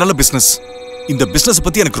ரொம்பவே நல்ல பிசினஸ். இந்த பிசினஸ்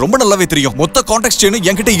பத்தி எனக்கு ரொம்ப நல்லாவே தெரியும். மொத்த கான்டாக்ட் செயின்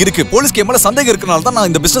என்கிட்ட இருக்கு. போலீஸ்க்கு மேல சந்தேகம் இருக்கனால தான்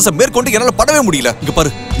நான் இந்த பிசினஸ் மேற்கொண்டு என்னால படவே முடியல. இங்க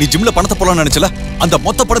பாரு, நீ ஜிம்ல பணத்தை போலாம்னு நினைச்சல, அந்த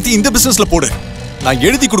மொத்த பணத்தையும் இந்த பிசினஸ்ல போடு. நான்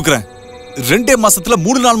எழுதி கொடுக்குறேன். 2 மாசத்துல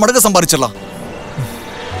 3-4 மடங்கு சம்பாதிச்சிடலாம்.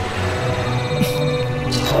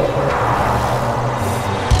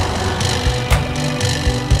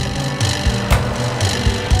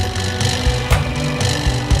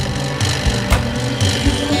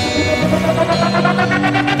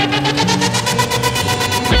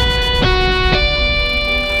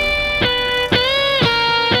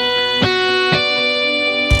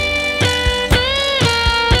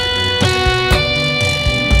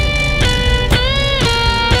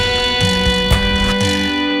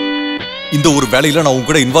 இந்த ஒரு வேலையில நான் உன்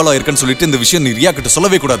கூட இன்வால்வ் ஆயிருக்கேன்னு சொல்லிட்டு இந்த விஷயம் நீ ரியா கிட்ட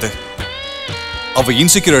சொல்லவே கூடாது. அவ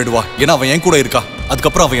இன்செக்யூர் ஆயிடுவா. ஏன்னா அவன் என் கூட இருக்கா.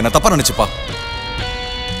 அதுக்கப்புறம் அவ என்ன தப்பா நினைச்சுப்பா.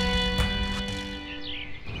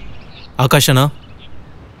 ஆகாஷனா,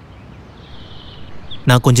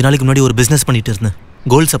 நான் கொஞ்ச நாளைக்கு முன்னாடி ஒரு பிசினஸ் பண்ணிட்டு இருந்தேன்.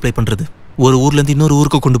 கோல்ட் சப்ளை பண்றது, ஒரு ஊர்ல இருந்து இன்னொரு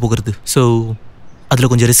ஊருக்கு கொண்டு போகிறது. ஸோ அதுல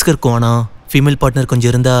கொஞ்சம் ரிஸ்க் இருக்கும். ஆனா ஃபீமேல் பார்ட்னர்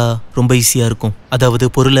கொஞ்சம் இருந்தால் ரொம்ப ஈஸியாக இருக்கும். அதாவது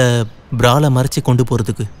பொருளை ப்ரால மறைச்சி கொண்டு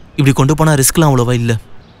போகிறதுக்கு. இப்படி கொண்டு போனால் ரிஸ்க்லாம் அவ்வளோவா இல்லை.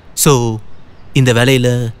 ஸோ இந்த வேலையில்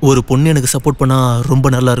ஒரு பொண்ணு எனக்கு சப்போர்ட் பண்ணால் ரொம்ப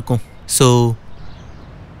நல்லாயிருக்கும். ஸோ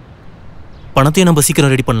பணத்தையும் நம்ம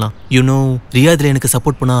சீக்கிரம் ரெடி பண்ணலாம். ரியா இதில் எனக்கு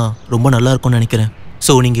சப்போர்ட் பண்ணால் ரொம்ப நல்லாயிருக்கும்னு நினைக்கிறேன்.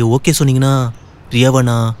 ஸோ நீங்கள் ஓகே சொன்னீங்கன்னா ரியாவை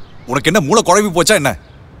நான்... உனக்கு என்ன மூளை குழம்பி போச்சா என்ன?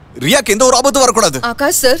 ரியாக்கு எந்த ஒரு ஆபத்து வரக்கூடாது.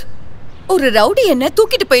 ஆகாஷ் சார், ஒரு ரவுடி என்ன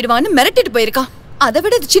தூக்கிட்டு போயிடுவான்னு மிரட்டிட்டு போயிருக்கான். அதை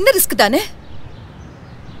விட இது சின்ன ரிஸ்க் தானே.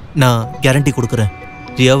 நான் கேரண்டி கொடுக்குறேன்.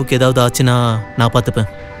 ரியாவுக்கு ஏதாவது ஆச்சுன்னா நான் பார்த்துப்பேன்.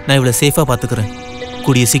 நான் இவளை சேஃபாக பார்த்துக்கிறேன்.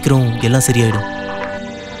 கூடிய சீக்கிரம் எல்லாம் சரியாயிடும்.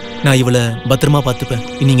 நான் இவளை பத்திரமா பார்த்துப்பேன்.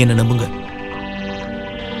 நீங்கள் என்ன நம்புங்க.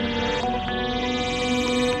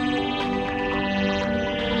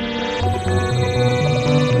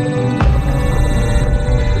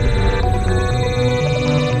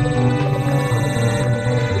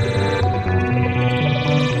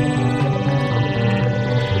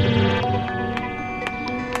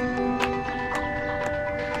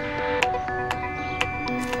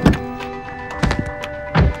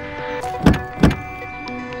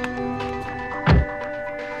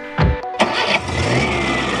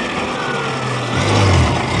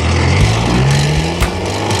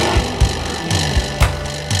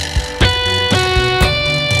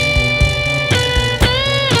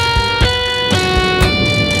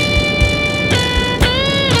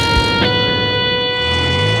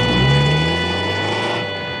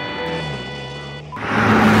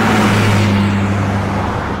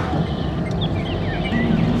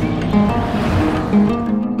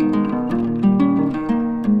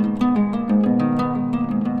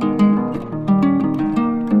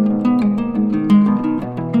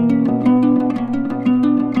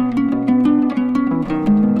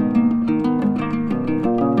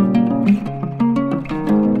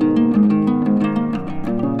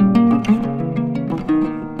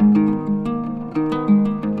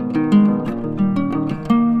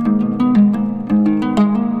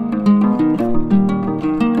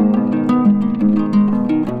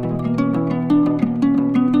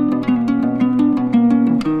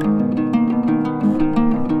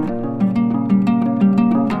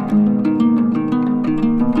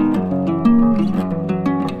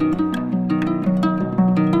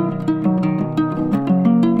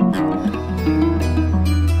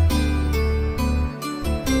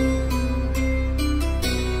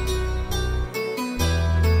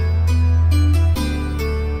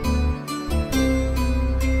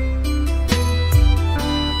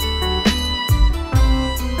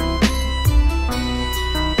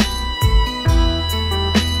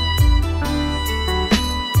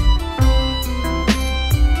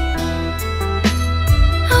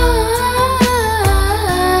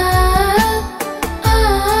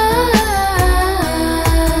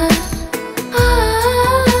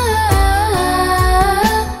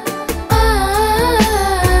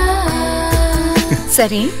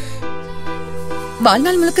 சரி,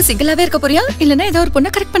 வாழ்நாள் முழுக்க சிங்கிளாவே இருக்க போறியா, இல்லனா ஏதோ ஒரு பொண்ணை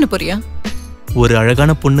கரெக்ட் பண்ண போறியா? ஒரு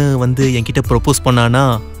அழகான பொண்ணு வந்து என்கிட்ட ப்ரொபோஸ் பண்ணானா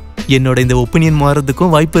என்னோட இந்த ஒப்பீனியன்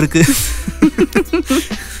மாறதுக்கும் வாய்ப்பு இருக்கு.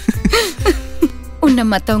 உன்னை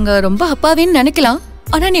மத்தவங்க ரொம்ப அப்பாவின்னு நினைக்கலாம்,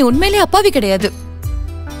 ஆனா நீ உண்மையிலேயே அப்பாவி கிடையாது.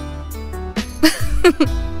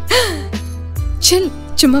 சில்,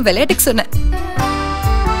 சும்மா விளையாட்டுக்கு சொன்னேன்.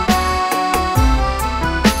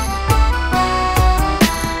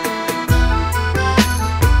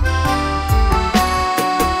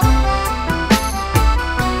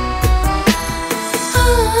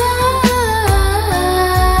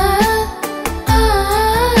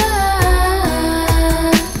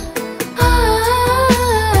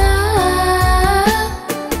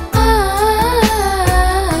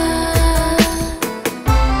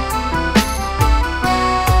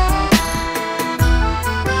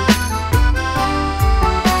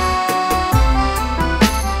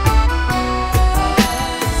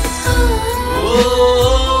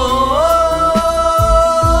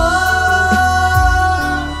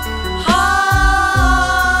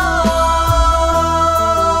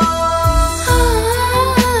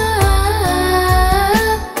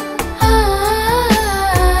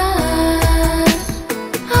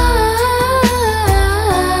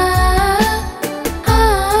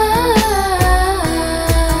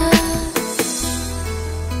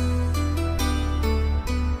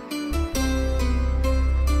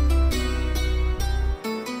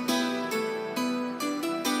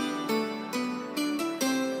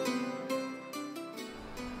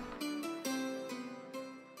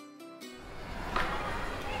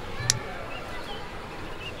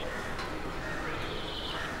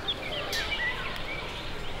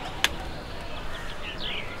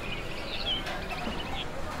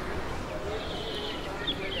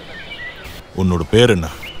 உன்னோட பேர் என்ன?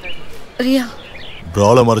 ரியா.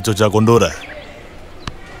 ப்ரால மறைச்சு வச்சா கொண்டு வர.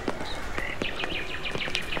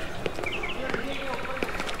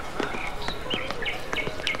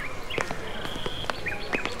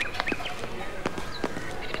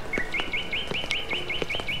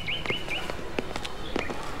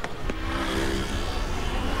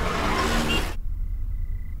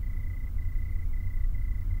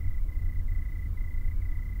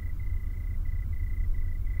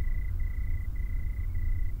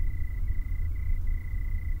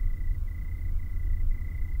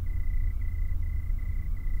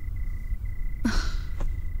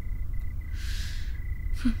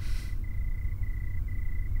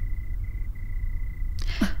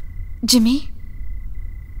 ஜிம்மி,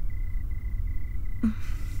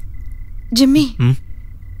 ஜிம்மி,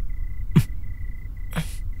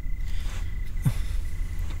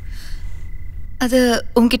 அது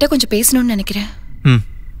உன்கிட்ட கொஞ்சம் பேசணும்னு நினைக்கிறேன்.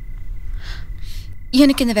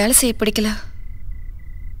 எனக்கு இந்த வேலை செய்ய பிடிக்கல.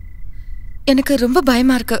 எனக்கு ரொம்ப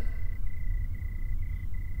பயமா இருக்கு.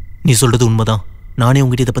 நீ சொல்றது உண்மைதான். நானே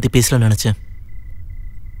உங்ககிட்ட இதை பத்தி பேசலாம்னு நினைச்சேன்.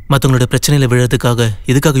 மற்றவங்களோட பிரச்சனையில விழுறதுக்காக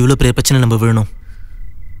எதுக்காக இவ்வளோ பெரிய பிரச்சனை நம்ம விழணும்?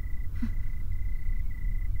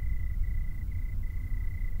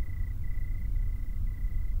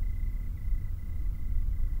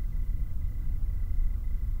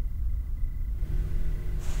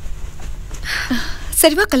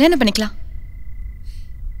 சரிவா, கல்யாணம் பண்ணிக்கலாம்.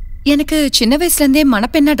 எனக்கு சின்ன வயசுல இருந்தே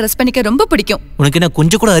மணப்பெண்ணா ட்ரெஸ் பண்ணிக்க ரொம்ப பிடிக்கும். உனக்கு என்ன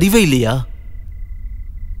கொஞ்சம் கூட அறிவே இல்லையா?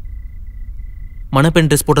 மணப்பெண்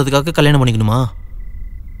ட்ரெஸ் போட்டதுக்காக கல்யாணம் பண்ணிக்கணுமா?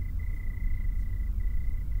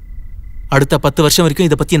 அடுத்த 10 வருஷம் வரைக்கும்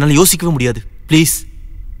இதை பத்தி என்னால் யோசிக்கவே முடியாது. ப்ளீஸ்.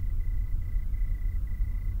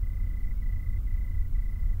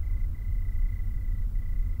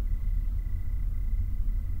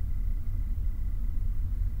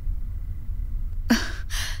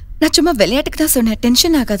 நான் சும்மா விளையாட்டுக்கு தான் சொன்னேன்.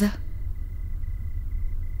 டென்ஷன் ஆகாத.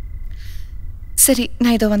 சரி,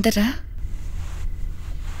 நான் இதோ வந்துடுறேன்.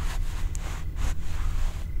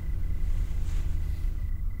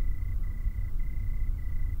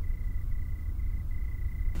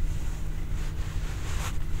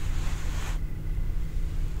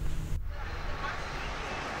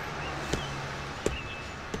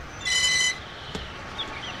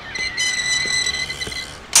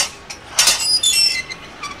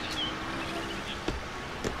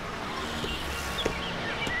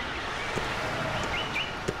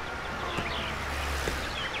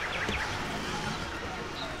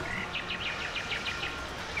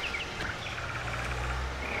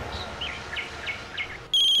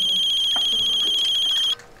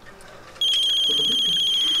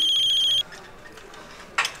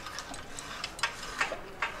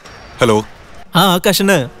 ஹலோ. ஆகாஷ்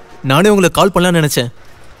அண்ணா, நானே உங்களுக்கு கால் பண்ணலாம்னு நினைச்சேன்.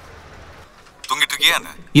 தூங்கிட்டு இருக்கியா?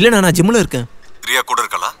 இல்ல, நான் ஜிம்ல இருக்கேன். ரியா கூட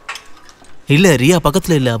இருக்கலா? இல்ல, ரியா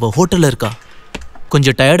பக்கத்துல இல்ல, அவ ஹோட்டல்ல இருக்கா.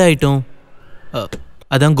 கொஞ்சம் டயர்ட் ஆயிட்டோம்,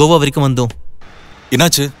 அதான் கோவா வரைக்கும் வந்தோம்.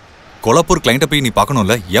 என்னாச்சு? கோலாப்பூர் கிளைண்ட்டை போய் நீ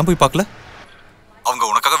பார்க்கணும்ல, ஏன் போய் பார்க்கல? அவங்க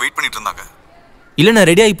உனக்காக வெயிட் பண்ணிட்டு இருந்தாங்க. இல்ல, நான்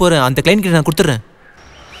ரெடி ஆகி போறேன். அந்த கிளைண்ட் கிட்ட நான் கொடுத்துட்றேன்.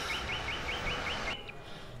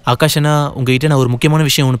 ஆகாஷ் அண்ணா, உங்ககிட்ட நான் ஒரு முக்கியமான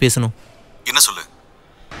விஷயம் ஒன்று பேசணும். என்ன சொல்லு?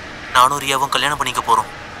 நானும் ரியாவும் கல்யாணம் பண்ணிக்க போறோம்.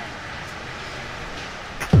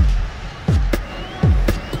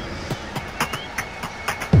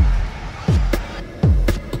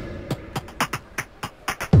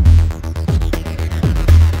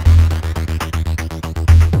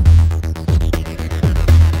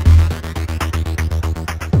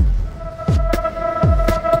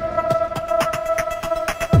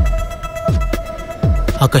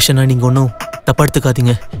 ஆகாஷ் அண்ணா, நீங்க ஒன்றும் தப்பா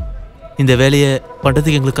எடுத்துக்காதீங்க. இந்த வேலையை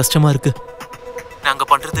பண்றதுக்கு எங்களுக்கு கஷ்டமா இருக்கு. நாங்க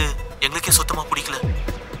பண்றது எங்களுக்கே சுத்தமா பிடிக்கல.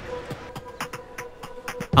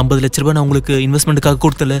 50 லட்ச ரூபாய் நான் உங்களுக்கு இன்வெஸ்ட்மெண்ட்டுக்காக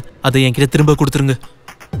கொடுத்தல, அதை என்கிட்ட திரும்ப கொடுத்துருங்க.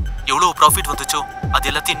 எவ்வளவு ப்ராஃபிட் வந்துச்சோ அது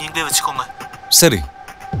எல்லாத்தையும் நீங்களே வச்சுக்கோங்க. சரி.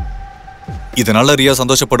 இதனால ரியா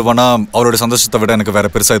சந்தோஷப்படுவானா? அவரோட சந்தோஷத்தை விட எனக்கு வேற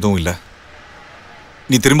பெருசா எதுவும் இல்லை.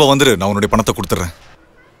 நீ திரும்ப வந்துரு, நான் உன்னுடைய பணத்தை கொடுத்துட்றேன்.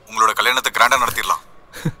 உங்களோட கல்யாணத்தை கிராண்டா நடத்திடலாம்.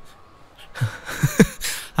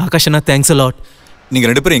 ஆகாஷ் அண்ணா, தேங்க்ஸ் அ லாட். நீங்க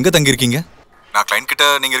 2 பேரும் எங்க தங்கி இருக்கீங்க? நான் கிளைண்ட் கிட்ட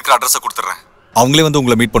நீங்க இருக்கிற அட்ரஸை கொடுத்துட்றேன். அவங்களே வந்து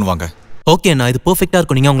உங்களை மீட் பண்ணுவாங்க. ஓகே அண்ணா, இது பெர்ஃபெக்டா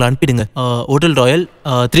இருக்கும். நீங்க அவங்களை அனுப்பிடுங்க. Hotel Royal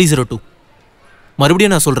 302.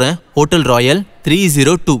 மறுபடியும் நான் சொல்றேன், hotel Royal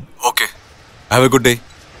 302. Okay, have a good day.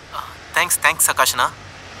 Thanks Akash அண்ணா.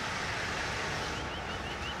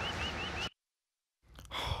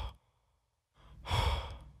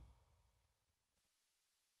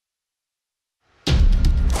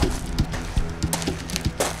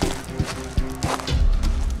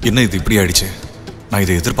 என்ன இது இப்படி ஆயிடுச்சு? நான்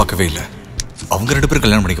இதை எதிர்பார்க்கவே இல்லை. அவங்க 2 பேரும்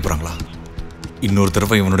கல்யாணம் பண்ணிக்க போறாங்களா? இன்னொரு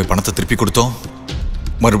தடவை இவனுடைய பணத்தை திருப்பி கொடுத்தோம்,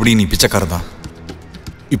 மறுபடியும் நீ பிச்சைக்காரன் தான்.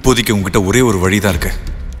 இப்போதைக்கு உங்ககிட்ட ஒரே ஒரு வழி தான் இருக்கு.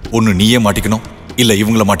 ஒன்று நீயே மாட்டிக்கணும், இல்லை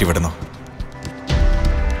இவங்கள மாட்டி விடணும்.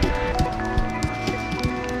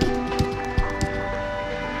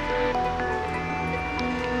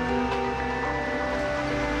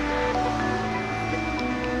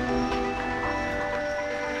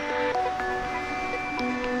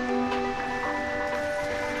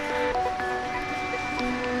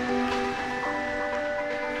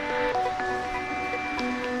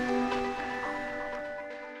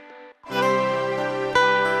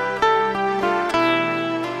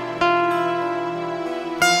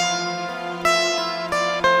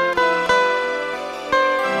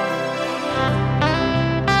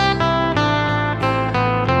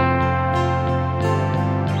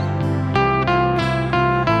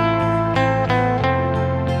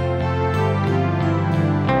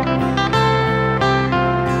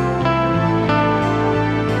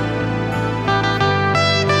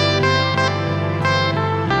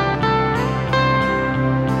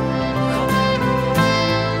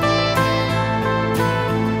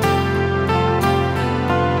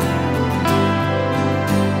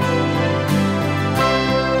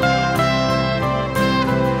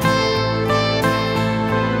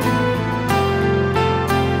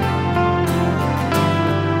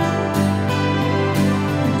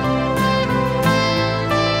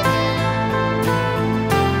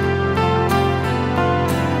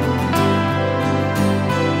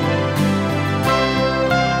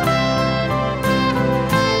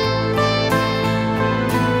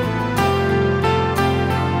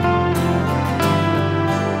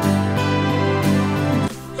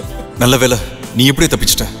 நல்ல வேலை, நீ எப்படியே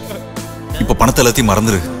தப்பிச்சிட்ட. இப்ப பணத்தை எல்லாத்தையும்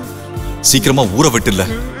மறந்துரு. சீக்கிரமா ஊரை விட்டு இல்ல,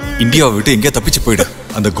 இந்தியாவை விட்டு எங்கேயா தப்பிச்சு போயிடு.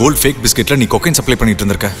 அந்த கோல்ட் ஃபேக் பிஸ்கெட்ல நீ கொக்கைன் சப்ளை பண்ணிட்டு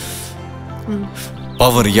இருந்திருக்க.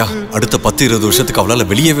 பாவம் ரியா, அடுத்த 10-20 வருஷத்துக்கு அவளால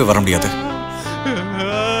வெளியவே வர முடியாது.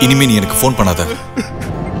 இனிமே நீ எனக்கு ஃபோன் பண்ணாத.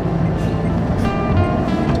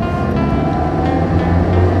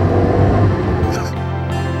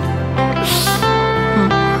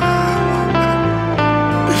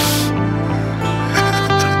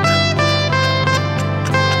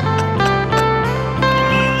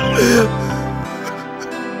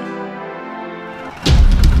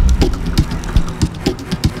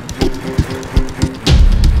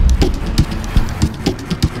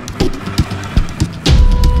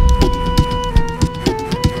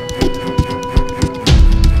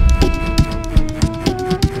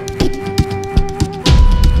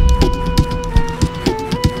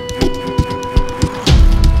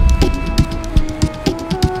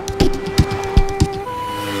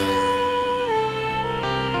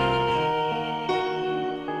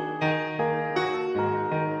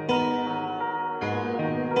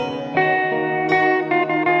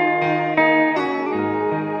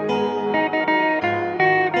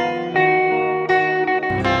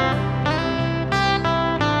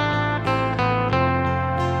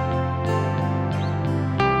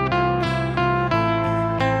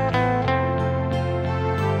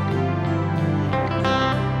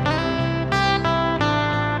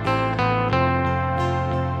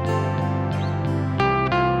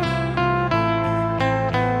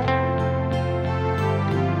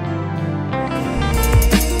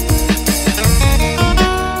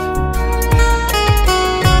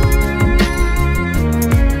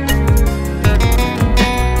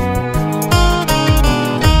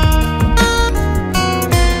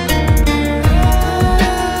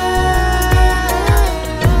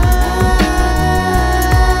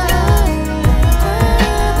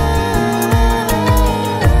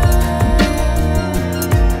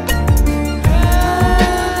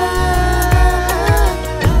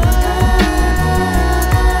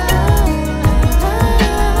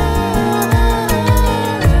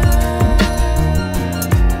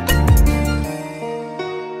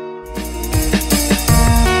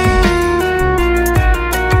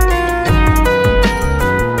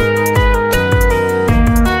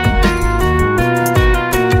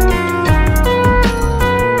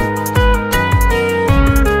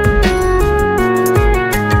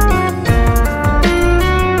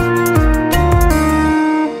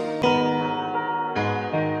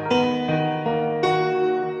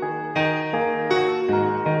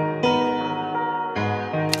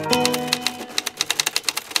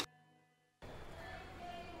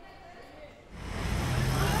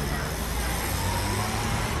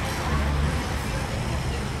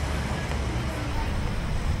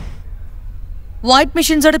 வாய்ட்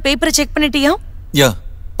மிஷின்ஸோட பேப்பரை செக் பண்ணிட்டியா? யா,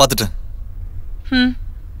 பார்த்துட்டேன்.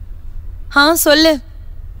 சொல்லு,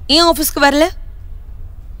 ஏன் ஆஃபீஸ்க்கு வரல?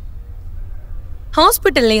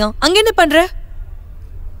 ஹாஸ்பிட்டல்லையா? அங்க என்ன பண்ற?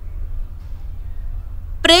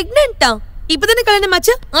 பிரெக்னெண்டா? இப்பதானே கல்யாணம்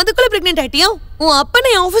ஆச்சு, அதுக்குள்ள பிரெக்னென்ட் ஆயிட்டியா? உன் அப்பனை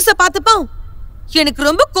என் ஆபீஸ பாத்துப்பான். எனக்கு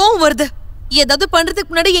ரொம்ப கோவம் வருது. ஏதாவது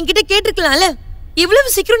பண்றதுக்கு முன்னாடி என்கிட்ட கேட்டிருக்கலாம்ல.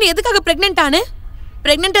 இவ்வளவு சீக்கிரம் நீ எதுக்காக பிரெக்னென்ட் ஆன?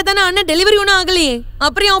 பிரெக்னெண்டா தானே ஆனா டெலிவரி ஒன்றும் ஆகலையே,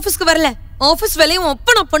 அப்புறம் ஆபீஸ்க்கு வரல. ஆபீஸ் வேலையும்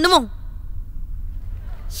அப்ப நான் பண்ணுவோம்.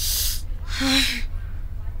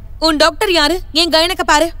 உன் டாக்டர் யாரு? என் கைனக்க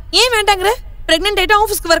பாரு. ஏன் வேண்டாங்கிற? பிரெக்னென்ட் ஆயிட்டு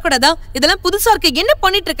ஆபீஸ்க்கு வரக்கூடாதா? இதெல்லாம் புதுசா இருக்கு. என்ன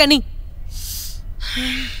பண்ணிட்டு இருக்க நீ?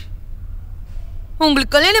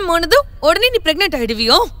 உங்களுக்கு கல்யாணம் ஆனதும் உடனே நீ பிரெக்னென்ட்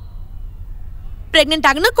ஆயிடுவியோ? பிரெக்னென்ட்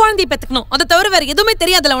ஆகணும், குழந்தைய பெத்துக்கணும், அதை தவிர வேற எதுவுமே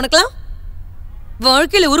தெரியாதுல உனக்குலாம்?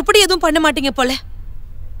 வாழ்க்கையில உருப்படி எதுவும் பண்ண மாட்டீங்க போல.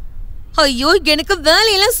 ஐயோ, எனக்கு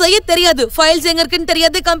வேலையெல்லாம் செய்ய தெரியாது. ஃபைல்ஸ் எங்க இருக்குன்னு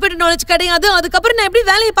தெரியாது, கம்ப்யூட்டர் நாலேஜ் கிடையாது. அதுக்கப்புறம் நான் எப்படி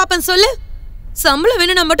வேலையை பார்ப்பேன் சொல்லு? சம்பளம்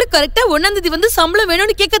வேணும்னா மட்டும் கரெக்டா 1ஆம் தேதி வந்து சம்பளம்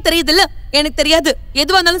வேணும்னு கேட்க தெரியுது இல்ல? எனக்கு தெரியாது.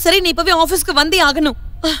 எதுவா இருந்தாலும் சரி, நீ இப்பவே ஆபீஸ்க்கு வந்தே ஆகணும்.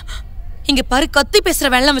 இங்க பாரு, கத்தி பேசுற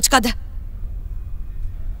வேலை வச்சுக்காத.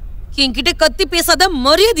 என்கிட்ட கத்தி பேசாத,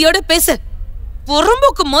 மரியாதையோட பேசு.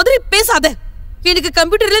 புறம்போக்கு மாதிரி பேசாத. எனக்கு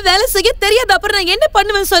கம்ப்யூட்டர்ல வேலை செய்ய தெரியாது. அப்புறம் நான் என்ன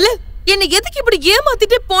பண்ணுவேன் சொல்லு? என்னை எதுக்கு இப்படி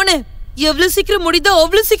ஏமாத்திட்டு போனேன்? எவ்வளவு சீக்கிரம் முடியுதோ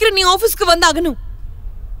அவ்வளவு சீக்கிரம் நீ ஆபீஸ்க்கு வந்தாகணும்.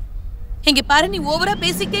 இங்க பாரு, நீ ஓவரா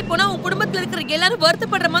பேசிக்கிட்டே போனா உன் குடும்பத்துல இருக்கிற எல்லாரும்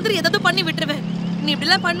வருத்தப்படுற மாதிரி ஏதாவது பண்ணி விட்டுருவேன். நீ இப்படி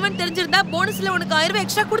எல்லாம் பண்ணுவேன்னு தெரிஞ்சிருந்தா போனஸ்ல உனக்கு 1000 ரூபாய்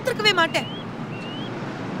எக்ஸ்ட்ரா கொடுத்துருக்கவே மாட்டேன்.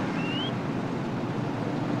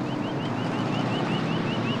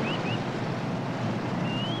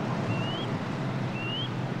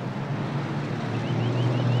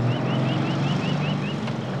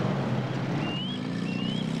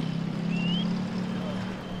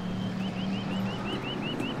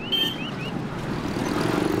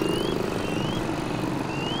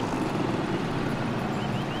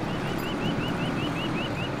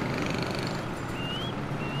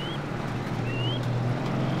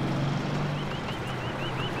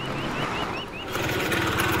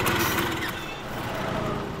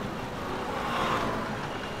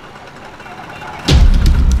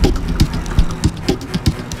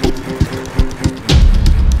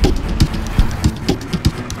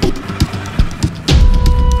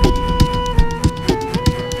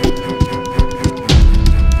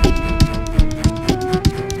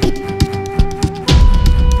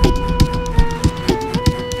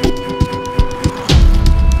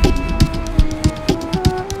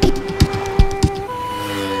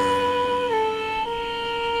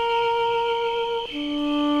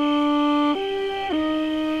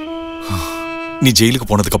 நீ ஜெயிலுக்கு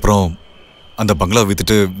போனதுக்கப்புறம் அந்த பங்களா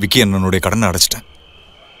வித்துட்டு விக்கி அண்ணனுடைய கடனை அடைச்சிட்டேன்.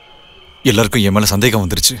 எல்லாருக்கும் என் மேலே சந்தேகம்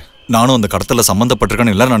வந்துருச்சு. நானும் அந்த கடத்தல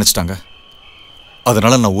சம்மந்தப்பட்டிருக்கேன்னு எல்லாரும் நினச்சிட்டாங்க.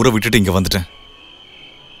 அதனால நான் ஊரை விட்டுட்டு இங்கே வந்துட்டேன்.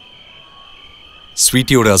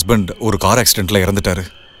 ஸ்வீட்டியோட ஹஸ்பண்ட் ஒரு கார் ஆக்சிடெண்ட்டில் இறந்துட்டாரு.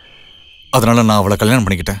 அதனால நான் அவளை கல்யாணம்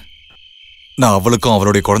பண்ணிக்கிட்டேன். நான் அவளுக்கும்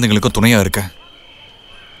அவளுடைய குழந்தைங்களுக்கும் துணையாக இருக்கேன்.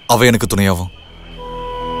 அவ எனக்கு துணையாகும்.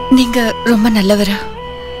 நீங்க ரொம்ப நல்லவரா.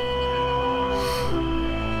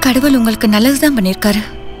 கடவுள் உங்களுக்கு நல்லதுதான் பண்ணிருக்காரு.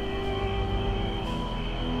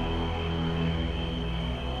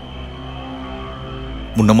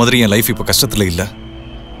 முன்ன மாதிரி என் லைஃப் இப்போ கஷ்டத்தில் இல்லை.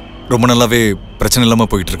 ரொம்ப நல்லாவே பிரச்சனை இல்லாமல்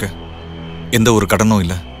போயிட்டு இருக்கு. எந்த ஒரு கடனும்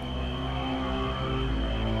இல்லை.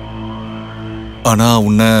 ஆனா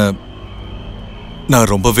உன்னை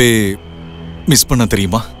நான் ரொம்பவே மிஸ் பண்ண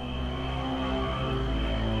தெரியுமா?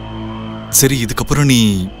 சரி, இதுக்கப்புறம் நீ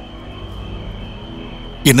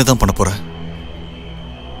என்னதான் பண்ண போற?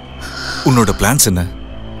 உன்னோட பிளான்ஸ் என்ன?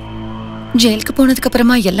 ஜெயிலுக்கு போனதுக்கு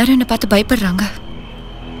அப்புறமா எல்லாரும் என்ன பார்த்து பயப்படுறாங்க.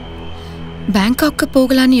 பேங்காக்கு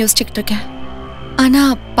போகலான்னு யோசிச்சுக்கிட்டு இருக்கேன். ஆனா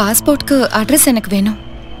பாஸ்போர்ட்க்கு அட்ரஸ் எனக்கு வேணும்.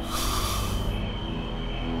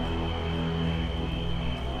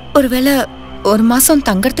 ஒருவேளை 1 மாசம்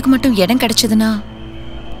தங்கறதுக்கு மட்டும் இடம் கிடைச்சதுன்னா,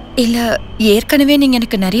 இல்ல ஏற்கனவே நீங்க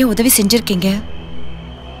எனக்கு நிறைய உதவி செஞ்சிருக்கீங்க,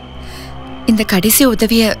 இந்த கடைசி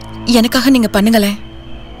உதவிய எனக்காக நீங்க பண்ணுங்களேன்.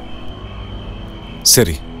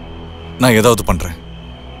 சரி, நான் ஏதாவது பண்றேன்.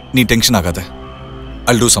 நீ டென்ஷன் ஆகாத.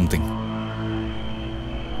 I'll do something.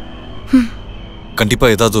 கண்டிப்பா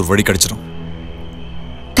ஏதாவது ஒரு வழி கிடைச்சிடும்.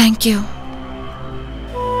 தேங்க்யூ.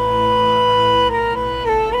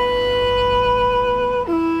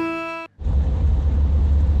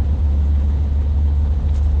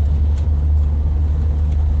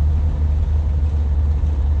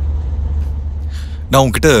 நான்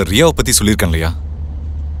உன்கிட்ட ரியாவை பத்தி சொல்லியிருக்கேன் இல்லையா?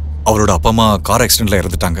 அவளோட அப்பா அம்மா கார் ஆக்சிடென்ட்ல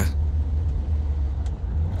இறந்துட்டாங்க.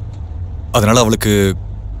 அதனால அவளுக்கு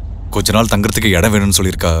கொஞ்ச நாள் தங்கறதுக்கு இடம் வேணும்னு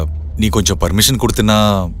சொல்லியிருக்கா. நீ கொஞ்சம் பர்மிஷன் கொடுத்தனா?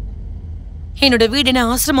 என்னோட வீடு என்ன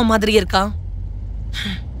ஆசிரமம் மாதிரி இருக்கா?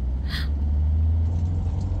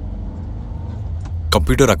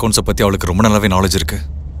 கம்ப்யூட்டர் அக்கௌண்ட்ஸை பத்தி அவளுக்கு ரொம்ப நல்லாவே நாலேஜ் இருக்கு.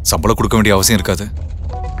 சம்பளம் கொடுக்க வேண்டிய அவசியம் இருக்காது.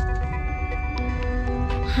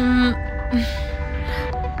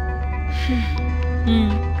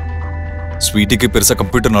 ஸ்வீட்டிக்கு பெருசா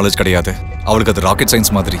கம்ப்யூட்டர் நாலேஜ் கிடையாது. அவளுக்கு அது ராக்கெட்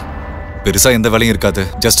சயின்ஸ் மாதிரி. பெருசா எந்த வேலையும் இருக்காது.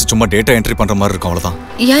 ஜஸ்ட் சும்மா டேட்டா என்ட்ரி பண்ற மாதிரி இருக்கும், அவ்வளவுதான்.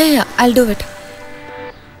 யா I'll do it.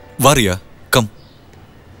 Wadia, come.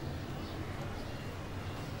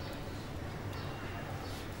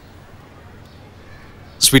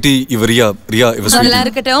 Sweetie, இவ ரியா இவ ஸ்வீட்டி. நல்லா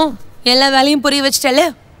இருக்கட்டும். எல்லா வேலையும் புரிய வச்சிட்டல.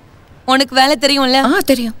 உனக்கு வேலை தெரியும்ல?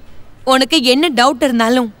 தெரியும். உனக்கு என்ன டவுட்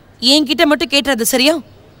இருந்தாலும் என்கிட்ட மட்டும் கேட்றது, சரியா?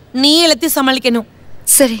 நீ எல்லாத்தையும் சமாளிக்கணும்.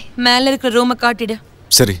 சரி. மேல இருக்கிற ரூமை காட்டிடு.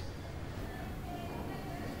 சரி,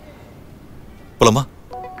 போலாமா?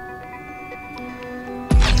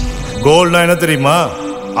 கோல்னா என்ன தெரியுமா?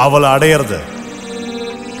 அவளை அடையிறது.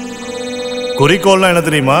 குறிக்கோள்னா என்ன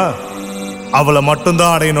தெரியுமா? அவளை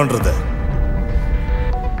மட்டும்தான் அடையணும்ன்றது.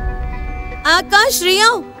 ஆகாஷ், ரியா,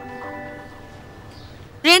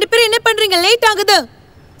 ரெண்டு பேரும் என்ன பண்றீங்க? லேட் ஆகுது.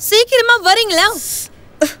 சீக்கிரமா வரீங்களா?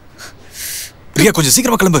 ரியா, கொஞ்சம்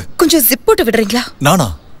சீக்கிரமா கிளம்பு. கொஞ்சம் ஜிப் போட்டு விடுறீங்களா? நானா?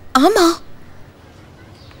 ஆமா.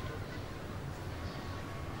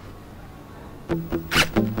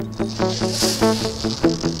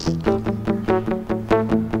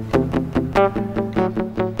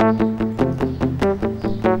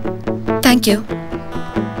 Thank you.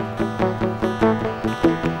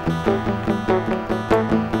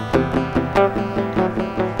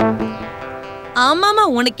 ஆமாமா,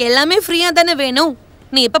 உனக்கு எல்லாமே ஃப்ரீயா தானே வேணும்.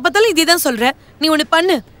 நீ எப்ப பார்த்தாலும் இதேதான் சொல்ற. நீ ஒண்ணு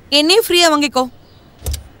பண்ணு, என்னையும் ஃப்ரீயா வாங்கிக்கோ.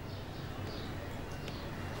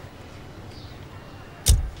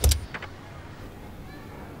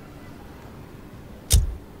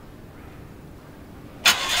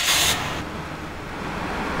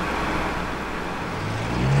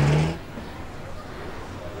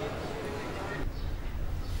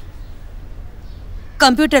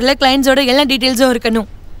 கம்ப்யூட்டர்ல கிளைண்ட்ஸோட எல்லா டீடைல்ஸும் இருக்கணும்,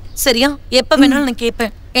 சரியா? எப்ப வேணாலும் நான்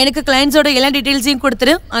கேட்பேன். எனக்கு கிளைண்ட்ஸோட எல்லா டீடைல்ஸையும்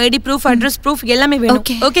கொடுத்துரு. ஐடி ப்ரூஃப், அட்ரஸ் ப்ரூஃப் எல்லாமே வேணும்.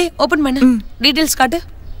 ஓகே, ஓபன் பண்ணு. டீடைல்ஸ் காட்டு.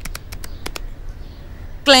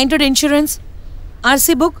 கிளைண்டோட இன்சூரன்ஸ்,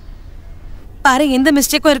 ஆர்சி புக் பாரு, எந்த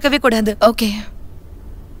மிஸ்டேக்கும் இருக்கவே கூடாது. ஓகே.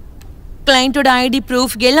 கிளைண்டோட ஐடி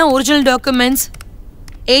ப்ரூஃப் எல்லாம் original documents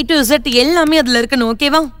A to Z எல்லாமே அதுல இருக்கணும்.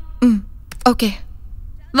 ஓகேவா? ஓகே.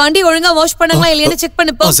 வண்டி ஒழுங்கா வாஷ் பண்ணாங்களா இல்லையான்னு செக்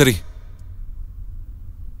பண்ணு போ. சரி.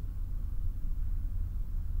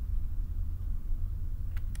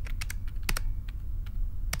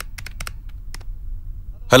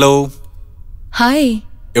 ஹலோ. ஹாய்.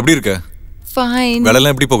 எப்படி இருக்க? ஃபைன்.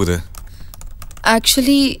 வேலைலாம் எப்படி போகுது?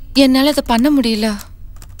 ஆக்சுவலி என்னால அதை பண்ண முடியல.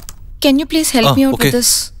 Can you please help me out with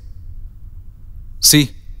this?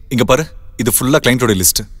 இங்க பாரு, இது ஃபுல்லா கிளையண்டோட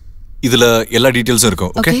லிஸ்ட். இதுல எல்லா டீடைல்ஸும்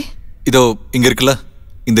இருக்கும். ஓகே, இதோ இங்க இருக்குல்ல,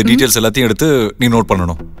 இந்த டீடைல்ஸ் எல்லாத்தையும் எடுத்து நீ நோட்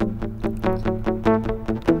பண்ணணும்.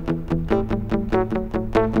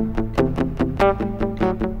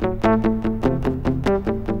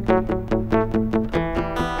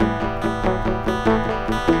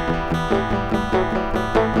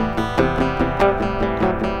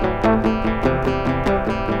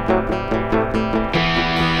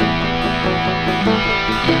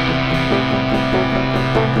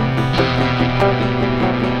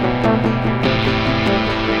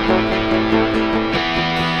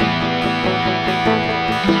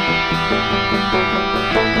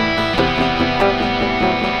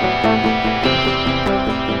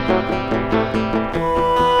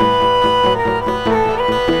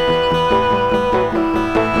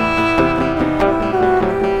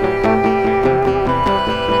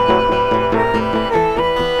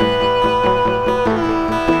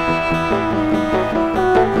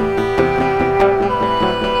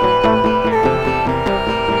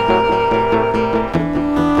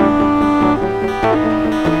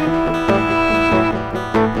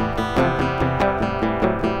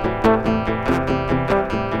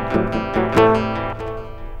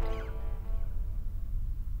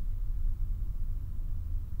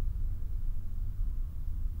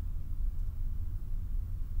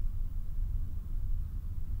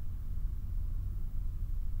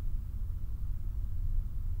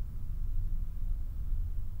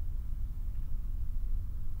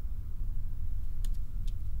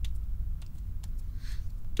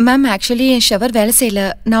 மேம், ஆக்சுவலி என் ஷவர் வேலை செய்யல.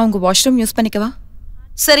 நான் உங்க வாஷ்ரூம் யூஸ் பண்ணிக்கவா?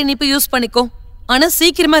 சரி, நீ போய் யூஸ் பண்ணிக்கோ. ஆனா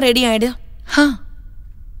சீக்கிரமா ரெடி ஆயிடு.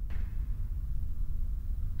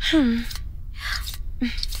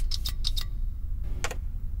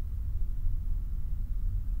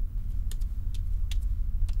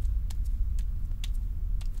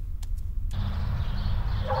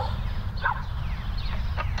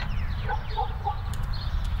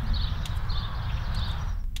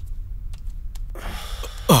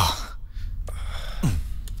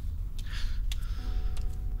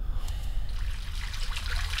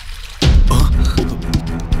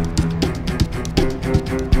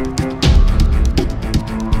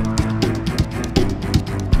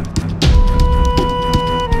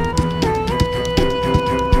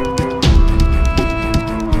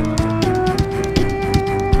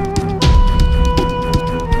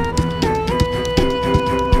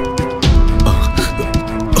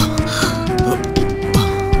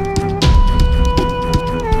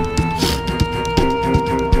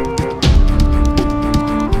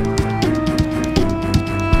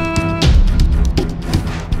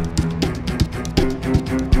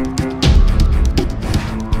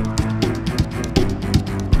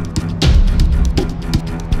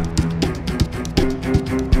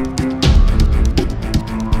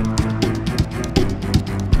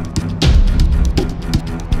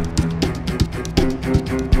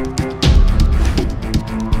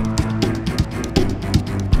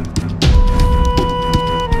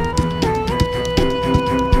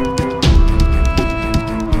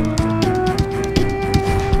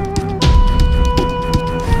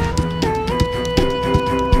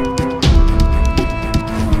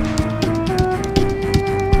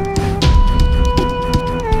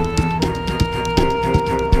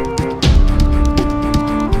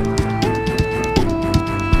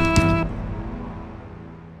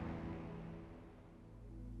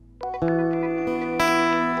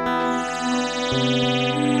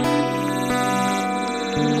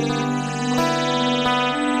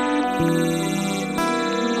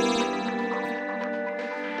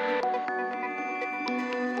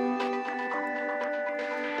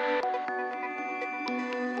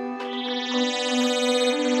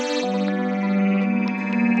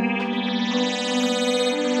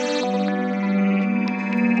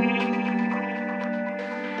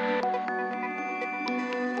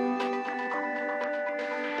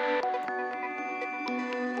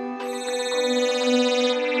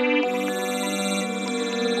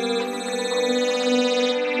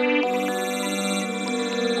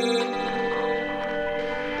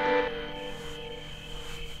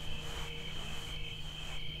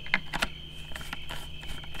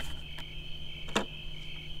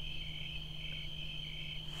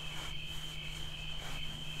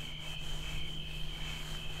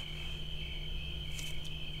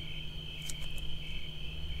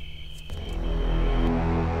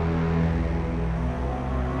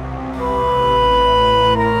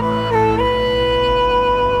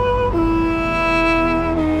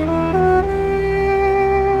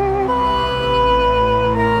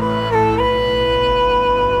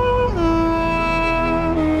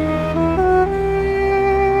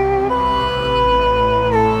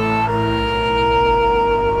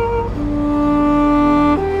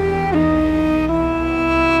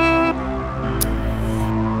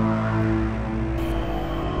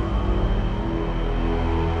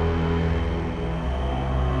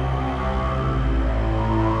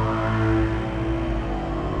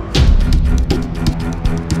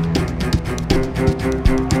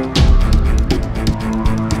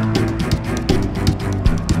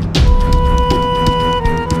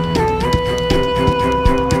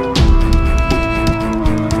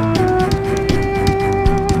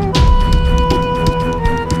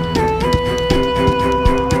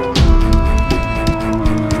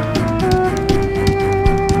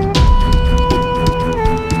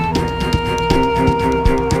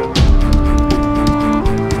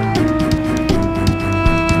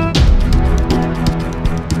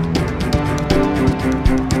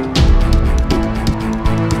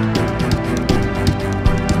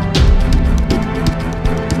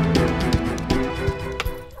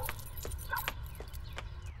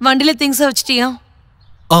 வண்டியில திங்ஸ் வச்சிட்டியா?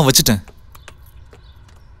 வச்சிட்டேன்.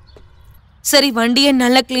 சரி, வண்டியை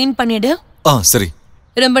நல்லா க்ளீன் பண்ணிடு. சரி.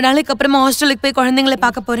 ரொம்ப நாளைக்கு அப்புறமா ஹாஸ்டலுக்கு போய் குழந்தைங்களை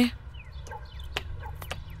பார்க்க போறேன்.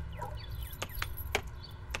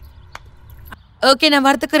 ஓகே, நான்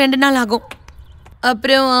வரத்துக்கு 2 நாள் ஆகும்.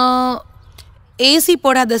 அப்புறம் ஏசி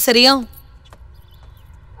போடாத, சரியா?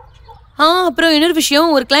 அப்புறம் இன்னொரு விஷயம்,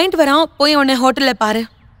 ஒரு கிளைண்ட் வரான், போய் உன்னை ஹோட்டலில் பாரு,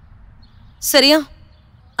 சரியா?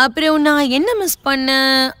 அப்புறம் நான் என்ன மிஸ்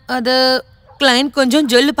பண்ணேன், அது கிளைண்ட் கொஞ்சம்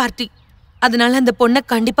ஜொல்லு பார்ட்டி, அதனால அந்த பொண்ணை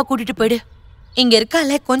கண்டிப்பாக கூட்டிட்டு போயிடு. இங்கே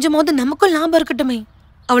இருக்கால, கொஞ்சமாவது நமக்கும் லாபம் இருக்கட்டுமே.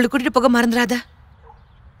 அவளை கூட்டிட்டு போக மறந்துடாத.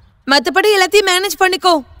 மற்றபடி எல்லாத்தையும் மேனேஜ்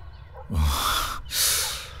பண்ணிக்கோ.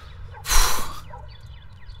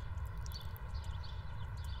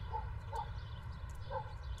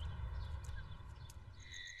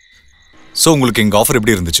 உங்களுக்கு எங்க ஆஃபர்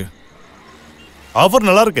எப்படி இருந்துச்சு? ஆஃபர்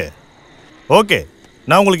நல்லா இருக்கு. ஓகே,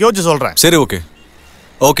 நான் உங்களுக்கு யோசிச்சு சொல்றேன். சரி, okay.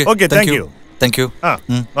 Okay, okay, thank you. Thank you.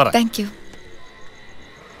 வரேன். Thank you.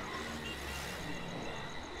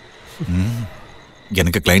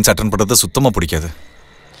 எனக்கு கிளைண்ட்ஸ் அட்டெண்ட் பண்றது சுத்தமா பிடிக்காது.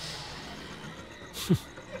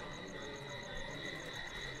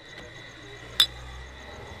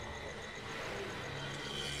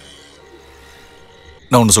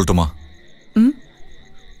 நான் ஒன்று சொல்லட்டுமா?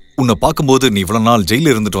 உன்னை பார்க்கும்போது நீ இவ்வளவு நாள்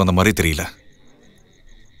ஜெயில இருந்துட்டு வந்த மாதிரி தெரியல.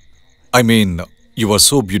 ஐ மீன், யூ ஆர்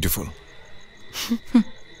சோ பியூட்டிஃபுல்.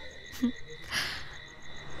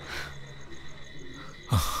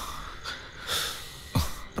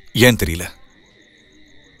 ஏன் தெரியல,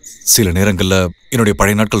 சில நேரங்கள்ல என்னுடைய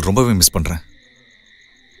பழைய நாட்கள் ரொம்பவே மிஸ் பண்றேன்.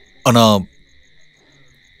 ஆனா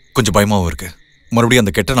கொஞ்சம் பயமாவும் இருக்கு, மறுபடியும்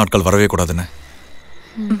அந்த கெட்ட நாட்கள் வரவே கூடாதுன்னு.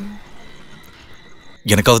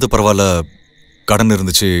 எனக்காவது பரவாயில்ல, கடன்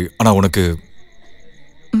இருந்துச்சு. ஆனா உனக்கு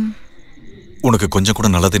கொஞ்சம் கூட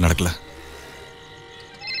நல்லதே நடக்கல.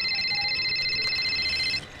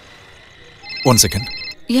 One second.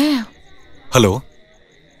 ஹலோ.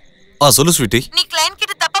 சொல்லு ஸ்வீட்டி. நீ கிளையண்ட்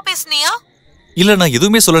கிட்ட தப்பா பேசுனியா? இல்ல, நான்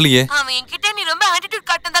எதுவுமே சொல்லலையே. அவன் என்கிட்ட நீ ரொம்ப ஆட்டிட்யூட்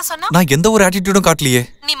காட்டுனதா சொன்னா. நான் எந்த ஒரு ஆட்டிட்யூடும் காட்டலையே.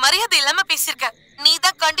 நீ மரியாதை இல்லாம பேசிருக்க. நீ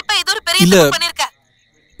தான் கண்டிப்பா ஏதோ ஒரு பெரிய தப்பு பண்ணிருக்க.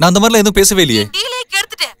 நான் அந்த மாதிரிலாம் எதுவும் பேசவே இல்லையே. டீலே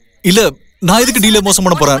கெடுத்துட்ட. இல்ல, நான் எதுக்கு டீலே மோசம்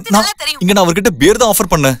பண்ண போறேன்? நான் அவர்கிட்ட பேர் தான்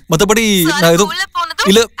ஆஃபர் பண்ணேன், மத்தபடி நான் எதுவும்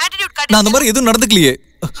இல்ல. நான் அந்த மாதிரி எதுவும் நடந்துக்கலையே.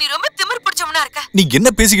 நீ ரொம்ப திமிர் பிடிச்சவனா இருக்க. நீ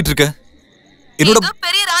என்ன பேசிக்கிட்டு இருக்க? என்னோட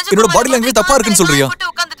பாடி லாங்குவேஜ் தப்பா இருக்குன்னு சொல்றியா?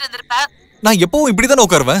 நான் எப்பவும் இப்படிதானே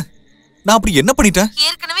உட்காருவேன். நான் அப்படி என்ன பண்ணிட்டேன்?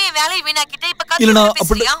 ஏற்கனவே வேலையை வீணாக்கிட்டே இப்ப கத்தி இல்ல, நான்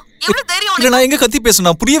அப்படி எவ்வளவு தைரியம்? இல்ல, நான் எங்க கத்தி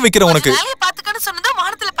பேசுறேன்? புரிய வைக்கிறேன் உனக்கு. வேலையை பாத்துக்கன்னு சொன்னதா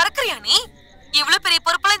வானத்துல பறக்கறியா நீ? இவ்வளவு பெரிய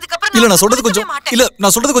பொறுப்புல இதுக்கு அப்புறம் இல்ல, நான்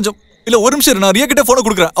சொல்றது கொஞ்சம் இல்ல, ஒரு நிமிஷம். நான் ரியா கிட்ட போன்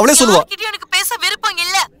கொடுக்குறேன், அவளே சொல்லுவா. எனக்கு பேச விருப்பம்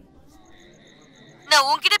இல்ல. நான்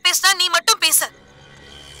உன்கிட்ட பேசினா நீ மட்டும் பேச.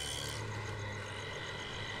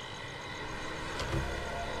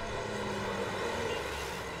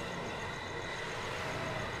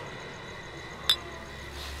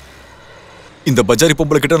 இந்த பஜாரி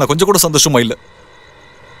பொம்பளை கிட்ட நான் கொஞ்சம் கூட சந்தோஷமா இல்ல.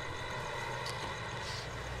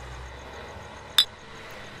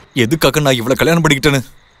 எதுக்காக நான் இவ்வளவு கல்யாணம் பண்ணிக்கிட்டேன்னு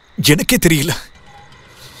எனக்கே தெரியல.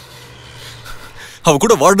 அவ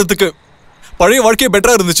கூட வாழ்றதுக்கு பழைய வாழ்க்கையே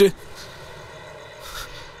பெட்டரா இருந்துச்சு.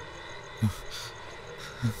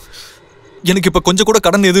 எனக்கு இப்ப கொஞ்சம் கூட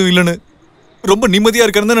கடன் எதுவும் இல்லைன்னு ரொம்ப நிம்மதியா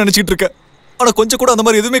இருக்கேன்னு நினைச்சிட்டு இருக்கேன். ஆனா கொஞ்சம் கூட அந்த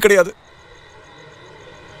மாதிரி எதுவுமே கிடையாது.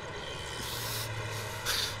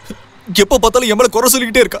 எப்ப பார்த்தாலும் என் மேல குறை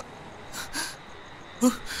சொல்லிக்கிட்டே இருக்கா.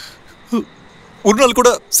 ஒரு நாள் கூட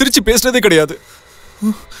சிரிச்சு பேசினதே கிடையாது.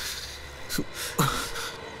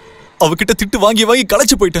 அவகிட்ட திட்டு வாங்கி வாங்கி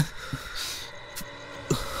களைச்சு போயிட்டேன்.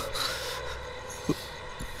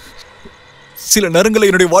 சில நேரங்களில்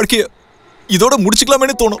என்னுடைய வாழ்க்கைய இதோட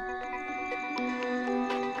முடிச்சுக்கலாமே தோணும்.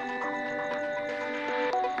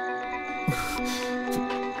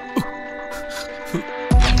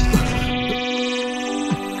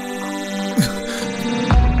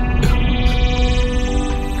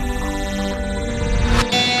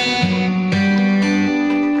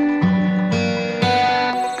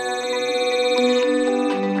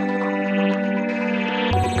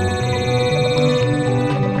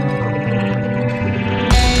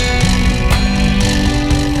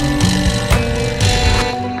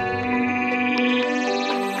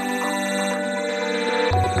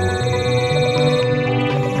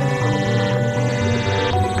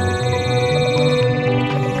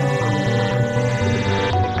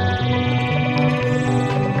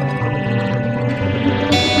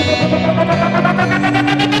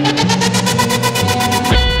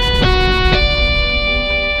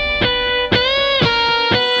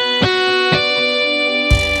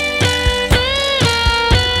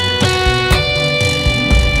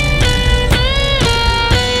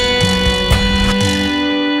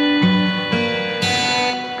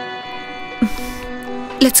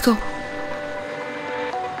 Let's go.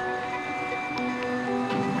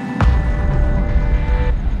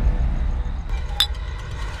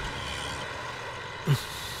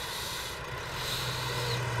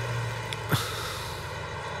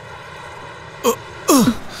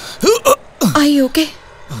 Are you okay?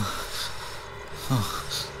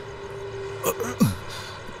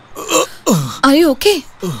 Are you okay?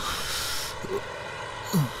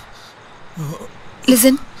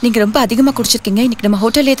 Listen, நீங்க ரொம்ப அதிகமா குடிச்சிருக்கீங்க. இன்னைக்கு நம்ம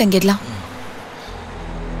ஹோட்டல்லே தங்கிடலாம்.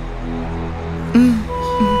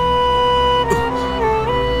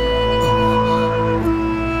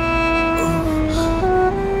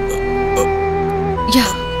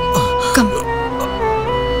 Yeah, come.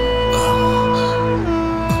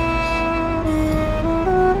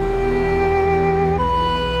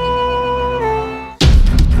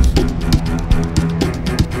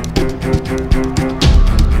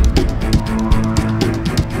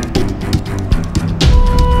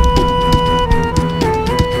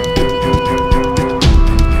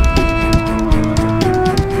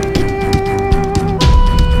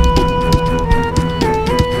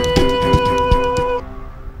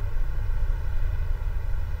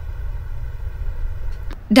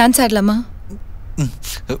 Dance ஆடலாமா?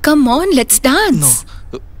 Come on, let's dance.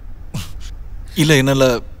 இல்ல என்னால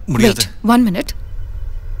முடியாது. 1 minute.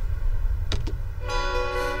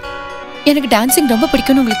 எனக்கு டான்சிங் ரொம்ப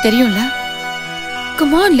பிடிக்கும்னு உங்களுக்கு தெரியும்ல.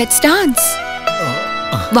 Come on, let's dance.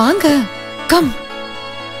 வாங்க, கம்.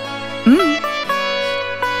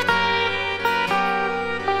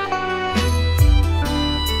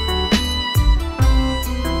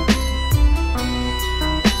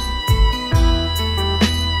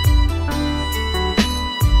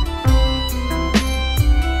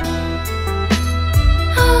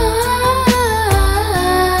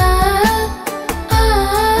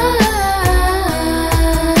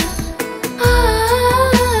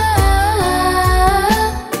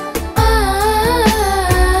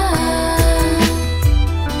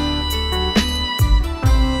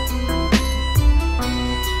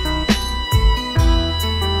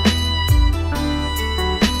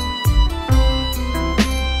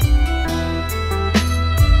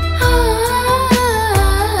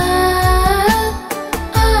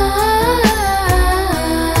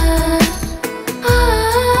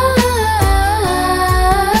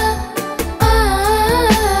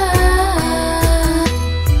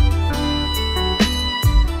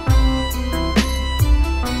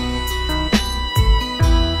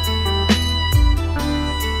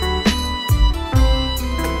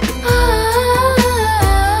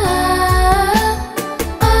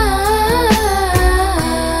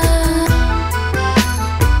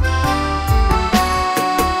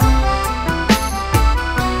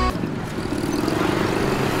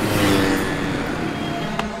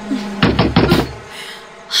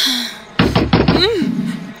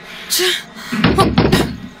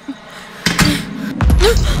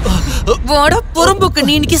 வாடா பொறும்புக்கு,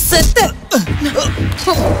 நீ இன்னைக்கு செத்த.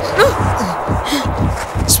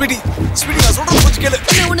 ஸ்வீட்டி, ஸ்வீட்டி நான் சொல்றது கொஞ்சம் கேளு.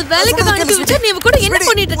 நான் உன்னை வேலைக்கு தான் அனுப்பி வச்சா, நீ இவ கூட என்ன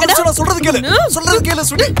பண்ணிட்டு இருக்கடா? நான் சொல்றது கேளு. சொல்றது கேளு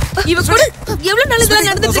ஸ்வீட்டி. இவ கூட எவ்வளவு நல்லதெல்லாம்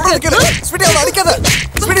நடந்துட்டு இருக்கு. ஸ்வீட்டி அவளை அடிக்காத.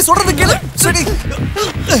 ஸ்வீட்டி சொல்றது கேளு. ஸ்வீட்டி.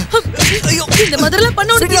 ஐயோ, இந்த மாதிரிலாம்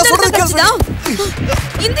பண்ண உனக்கு இந்த இடம் கிடைச்சதா?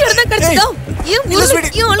 இந்த இடம் தான் கிடைச்சதா? ஏன்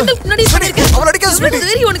ஆளுங்களுக்கு முன்னாடி பண்ணிருக்க? அவளை அடிக்காத ஸ்வீட்டி.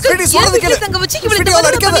 சரி உனக்கு ஸ்வீட்டி சொல்றது கேளு. தங்க வச்சு இவளை இந்த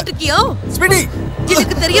மாதிரி பண்ணிட்டு இருக்கியா? ஸ்வீட்டி.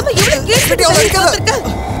 எனக்கு தெரியாம இவ்வளவு கேஸ் ஸ்வீட்டி அவளை அடிக்காத.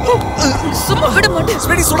 சும்மா விட மாட்டேன்.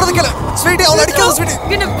 ஸ்வீட்டி சொல்றது கேளு. ஸ்வீட்டி அவளை அடிக்காத ஸ்வீட்டி.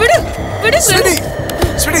 என்ன விடு விடு ஸ்வீட்டி.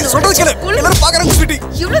 ஸ்வீட்டி சொல்றது கேளு. எல்லாரும் பாக்குறாங்க ஸ்வீட்டி.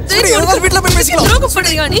 இவ்வளவு தைரியம் எல்லாரும் வீட்ல போய் பேசிக்கலாம். துரோகம்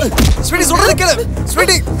பண்றியா நீ? ஸ்வீட்டி சொல்றது கேளு.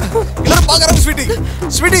 ஸ்வீட்டி எல்லாரும் பாக்குறாங்க ஸ்வீட்டி.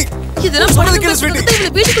 ஸ்வீட்டி இதெல்லாம் சொல்றது கேளு ஸ்வீட்டி.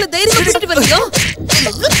 இவளை வீட்டுக்குள்ள தைரியமா கூட்டிட்டு வரியா?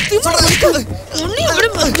 சொல்றது கேளு. உன்னை விட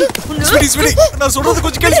மாட்டேன். ஸ்வீட்டி ஸ்வீட்டி நான் சொல்றது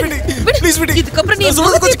கொஞ்சம் கேளு ஸ்வீட்டி. Please sweetie. இதுக்கப்புறம் நீ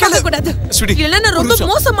சொல்றது கொஞ்சம் கேளு. கூடாது. ஸ்வீட்டி இல்ல நான் ரொம்ப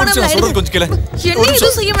மோசமானவளா சொல்றது கொஞ்சம் கேளு. என்ன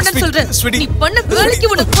எதுவும் செய்ய வேண்டாம்னு சொல்றேன். நீ பண்ண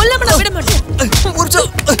வேலைக்கு உன்னை கொல்லாம நான் விட மாட்டேன்.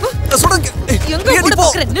 நான் சொல்றது எங்க கூட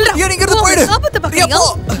பாக்குற நில்றா. நீ இங்க இருந்து போயிடு. ஆபத்து பாக்கறியா?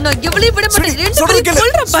 நான் எவ்வளவு விட மாட்டேன். ரெண்டு பேரும்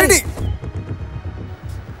கொல்றேன் பாரு.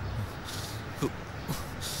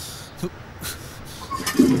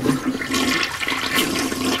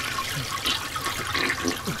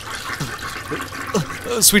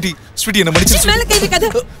 ஸ்வீட்டி ஸ்வீட்டி என்ன மன்னிச்சிரு. மேல கை வைக்காத.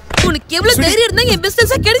 உனக்கு எவ்வளவு தைரியம் இருந்தா என்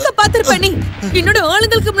பிசினஸ கெடுக்க பாத்திருப்ப நீ. என்னோட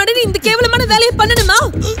ஆளுங்களுக்கு முன்னாடி நீ இந்த கேவலமான வேலையை பண்ணணுமா?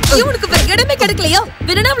 இவனுக்கு வேற இடமே கிடைக்கலையா?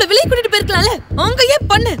 வேணா அவளை வெளியே கூட்டிட்டு போயிருக்கலாம்ல. அங்கேயே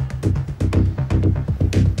பண்ணு.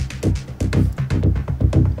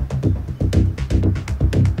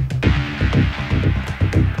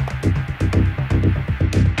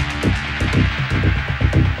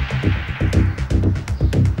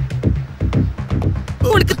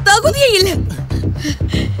 உனக்கு தகுதியே இல்ல.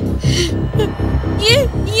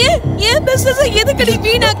 ஏன் பிசினஸ் எதுக்கடி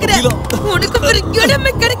வீணாக்குற? உனக்கு ஒரு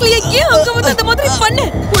இடமே கிடைக்கலையா? ஏன் அங்க வந்து அந்த மாதிரி பண்ண?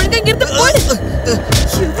 ஒழுங்கா இங்கிருந்து போயிடு.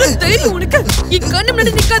 எவ்வளவு தைரியம் உனக்கு? என் கண்ணு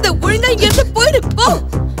முன்னாடி நிக்காத. ஒழுங்கா இங்கிருந்து போயிடு போ.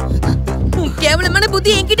 உன் கேவலமான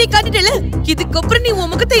புத்தி என்கிட்டே காட்டிட்டல. இதுக்கப்புறம் நீ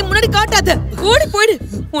உன் முகத்தை முன்னாடி காட்டாத. ஓடி போயிடு.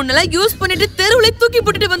 உன்னெல்லாம் யூஸ் பண்ணிட்டு தெருவுல தூக்கி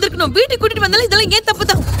போட்டுட்டு வந்திருக்கணும். வீட்டுக்கு கூட்டிட்டு வந்தாலும் இதெல்லாம் ஏன் தப்பு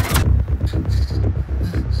தான்.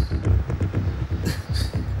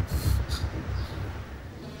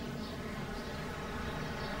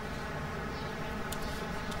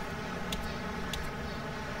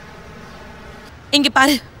 இங்க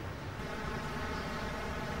பாரு,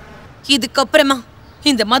 இதுக்கப்புறமா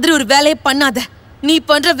இந்த மாதிரி ஒரு வேலையை பண்ணாத. நீ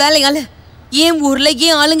பண்ற வேலையால ஏன் ஊர்ல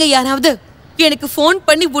ஏன் ஆளுங்க யாராவது எனக்கு போன்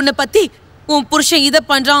பண்ணி உன்னை பத்தி உன் புருஷன் இதை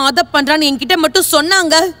பண்றான் அதை பண்றான்னு என்கிட்ட மட்டும்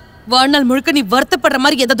சொன்னாங்க, வாழ்நாள் முழுக்க நீ வருத்தப்படுற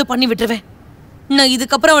மாதிரி ஏதாவது பண்ணி விட்டுருவேன். நான்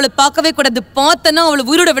இதுக்கப்புறம் அவளை பார்க்கவே கூடாது. பார்த்தனா அவளை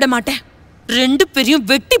உயிரோட விட மாட்டேன். 2 பேரையும்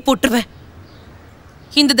வெட்டி போட்டுருவேன்.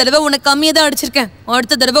 இந்த தடவை உன்னை கம்மியா தான் அடிச்சிருக்கேன்.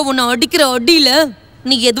 அடுத்த தடவை உன்னை அடிக்கிற அடியில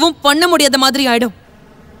நீ எதுவும் பண்ண முடியாத மாதிரி ஆயிடும்.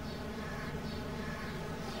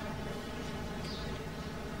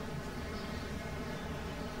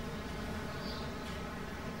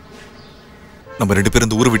 நம்ம 2 பேரும்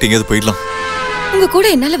இந்த ஊரை விட்டு எங்கேயாவது போயிடலாம். உங்க கூட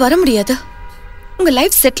என்னால வர முடியாது. உங்க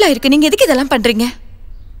லைஃப் செட்டில் ஆயிருக்கு. நீங்க எதுக்கு இதெல்லாம் பண்றீங்க?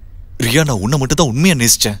 ரியா, நான் உன்னை மட்டும் தான் உண்மையா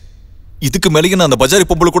நேசிச்சேன். இதுக்கு மேலேயே நான் அந்த பஜாரி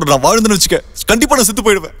பொம்பளை கூட நான் வாழ்ந்துன்னு வச்சுக்க, கண்டிப்பா நான் செத்து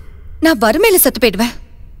போயிடுவேன். நான் வறுமையில செத்து போயிடுவேன்.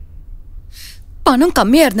 பணம்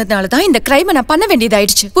கம்மியா இருந்ததுனால தான் இந்த கிரைமை நான் பண்ண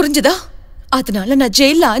வேண்டியதாயிடுச்சு. புரிஞ்சுதா? அதனால நான்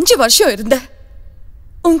ஜெயில 5 வருஷம் இருந்தேன்.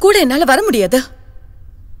 உன் கூட என்னால வர முடியாது.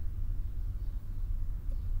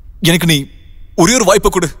 எனக்கு நீ ஒரே ஒரு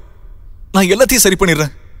வாய்ப்பை கொடு. நான் எல்லாத்தையும் சரி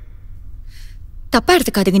பண்ணிடுறேன். தப்பா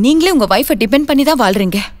எடுத்துக்காதீங்க. நீங்களே உங்க வைஃபை டிபெண்ட் பண்ணி தான்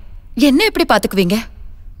வாழ்றீங்க. என்ன எப்படி பாத்துக்குவீங்க?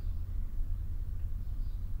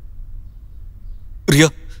 ரியா,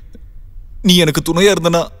 நீ எனக்கு துணையா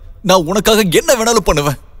இருந்தனா நான் உனக்காக என்ன வேணாலும்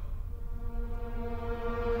பண்ணுவேன்.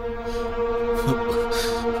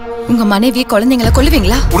 உங்க மனைவி குழந்தைங்களை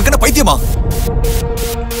கொல்லுவீங்களா? உனக்கு என்ன பைத்தியமா?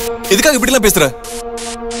 எதுக்காக இப்படி எல்லாம் பேசுற?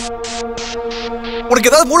 உனக்கு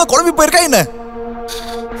ஏதாவது மூளை குழம்பி போயிருக்கா என்ன?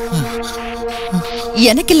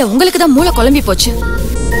 எனக்கு இல்ல, உங்களுக்கு தான் மூளை குழம்பி போச்சு.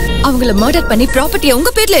 அவங்கள மர்டர் பண்ணி ப்ராப்பர்ட்டியை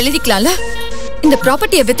உங்க பேர்ல எழுதிக்கலாம்ல. இந்த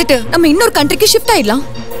ப்ராப்பர்ட்டியை வித்துட்டு நம்ம இன்னொரு கண்ட்ரிக்கு ஷிஃப்ட் ஆயிடலாம்.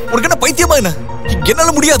 உனக்கு என்ன பைத்தியமா என்ன?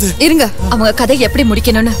 என்னால முடியாது. இருங்க, அவங்க கதை எப்படி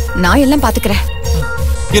முடிக்கணும்னு நான் எல்லாம் பாத்துக்கிறேன்.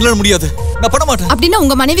 என்னால முடியாது, நான் பண்ண மாட்டேன். அப்படின்னா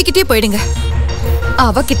உங்க மனைவி கிட்டே போயிடுங்க.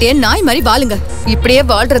 அவகிட்டே நாய் மாதிரி வாழுங்க. இப்படியே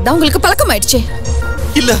வாழ்றதுதான் உங்களுக்கு பழக்கம் ஆயிடுச்சு.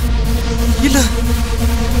 இல்ல இல்ல,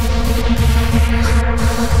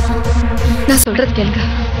 நான் சொல்றது கேளுங்க.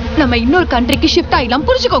 நம்ம இன்னொரு கண்ட்ரிக்கு ஷிஃப்ட் ஆயிடலாம்.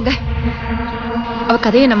 புரிஞ்சுக்கோங்க. அவ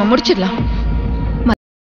கதையை நம்ம முடிச்சிடலாம்.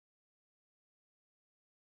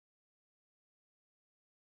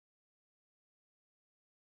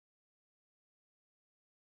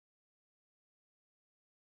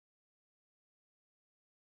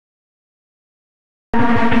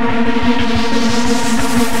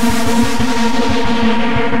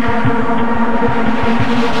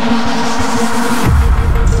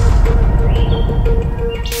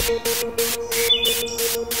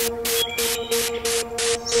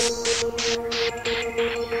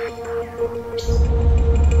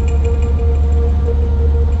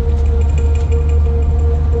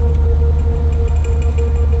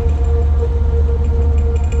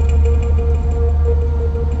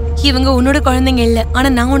 இவங்க உன்னோட குழந்தைங்க இல்ல, ஆனா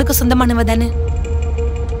நான் உனக்கு சொந்தமானவ தானே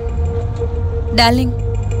டார்லிங்.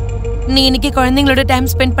 நீ இன்னைக்கு குழந்தைங்களோட டைம்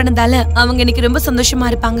ஸ்பெண்ட் பண்ணதால அவங்க இன்னைக்கு ரொம்ப சந்தோஷமா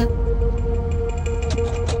இருப்பாங்க.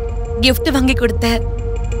 gift வாங்கி கொடுத்த,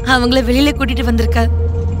 அவங்கள வெளியில கூட்டிட்டு வந்திருக்க,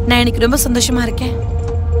 நான் எனக்கு ரொம்ப சந்தோஷமா இருக்கேன்.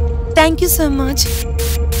 Thank you so much.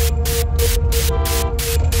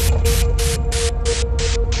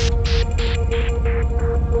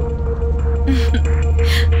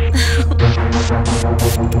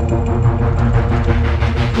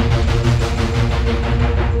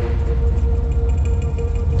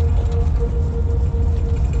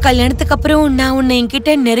 கல்யாணத்துக்கு அப்புறம் நான் உன்னை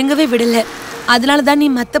என்கிட்ட நெருங்கவே விடல. அதனாலதான் நீ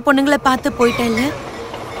மத்த பொண்ணுங்களை பார்த்து போயிட்டல.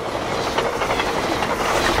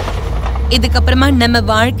 இதுக்கப்புறமா நம்ம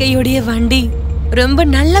வாழ்க்கையோடைய வண்டி ரொம்ப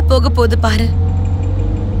நல்லா போக போகுது பாரு.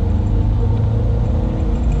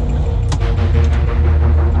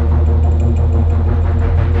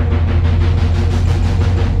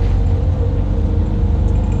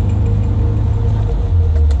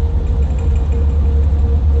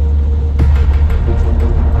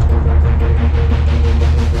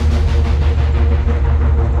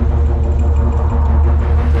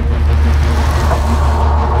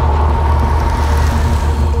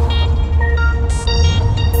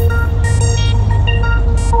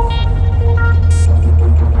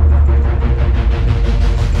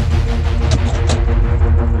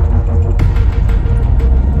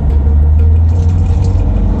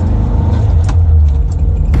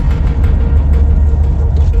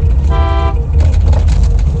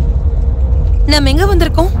 நம்ம எங்க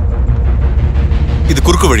வந்திருக்கோம்? இது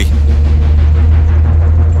குறுக்கு வழி.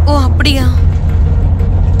 ஓ அப்படியா?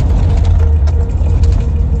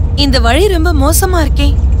 இந்த வழி ரொம்ப மோசமா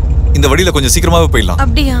இருக்கே. இந்த வழியில கொஞ்சம் சீக்கிரமாவே போயிடலாம்.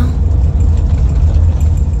 அப்படியா?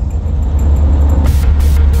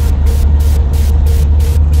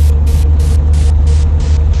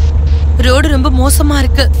 ரோடு ரொம்ப மோசமா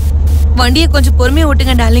இருக்கு. வண்டியை கொஞ்சம் பொறுமையா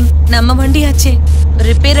ஓட்டுங்க டார்லிங். நம்ம வண்டியாச்சே,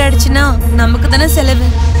 ரிப்பேர் ஆயிடுச்சுன்னா நமக்கு தானே செலவு.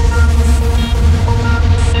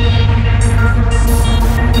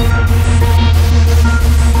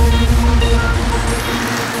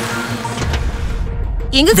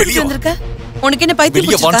 எங்க கூட்டிட்டு வந்திருக்க? உனக்கு என்ன பைத்தியம்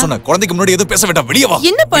வெளிய வான்னு பிடிச்சிருக்கா? சொன்ன. குழந்தைக்கு முன்னாடி எதுவும் பேச வேண்டாம். வெளிய வா.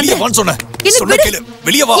 என்ன பண்ண? வெளிய வான்னு சொன்ன. என்ன சொன்ன விடு. கேளு.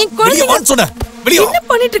 வெளிய வா. என் குழந்தைங்க- வெளிய வான்னு சொன்ன. வெளிய வா. என்ன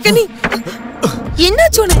பண்ணிட்டு இருக்க நீ?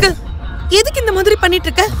 என்னாச்சு உனக்கு? எதுக்கு இந்த மாதிரி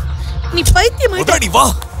பண்ணிட்டு இருக்க? நீ பைத்தியம் ஆயிட்ட. முன்னாடி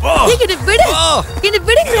வா. வா. என்ன விடு. வா. என்ன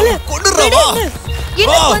விடுங்கல. கொன்னுறா வா.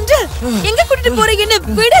 என்ன வா. பண்ற? எங்க கூட்டிட்டு போற? என்ன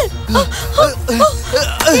விடு.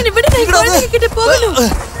 என்ன விடு. நான் குழந்தைங்க கிட்ட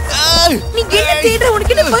போகணும். நீ என்ன தேடுற?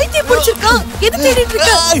 உனக்கு என்ன பைத்தியம் பிடிச்சிருக்கா? எது தேடிட்டு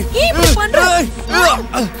இருக்க? ஏன் இப்படி பண்ற?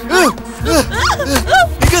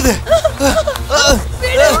 நிக்காதே.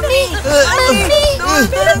 விடு நீ.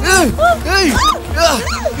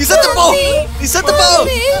 நீ செத்து போ. நீ செத்து போ.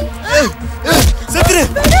 செத்துரு.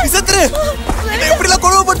 நீ செத்துரு. என்ன எப்படிலாம்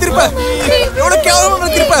கொடுமைப்படுத்திருப்ப? எவ்வளவு கேவலமா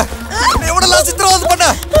நடத்திருப்ப? என்ன எவ்வளவு சித்திரவதை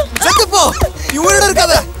பண்ண? செத்து போ. நீ உயிரோட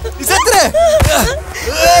இருக்காத. நீ செத்துரு.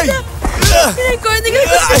 என் குழந்தைகளை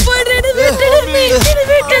கூட்டிட்டு போயிடுறேன். என்னை விட்டுடு. என்னை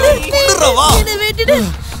விட்டுடு. கொன்னுறா வா. என்னை விட்டுடு.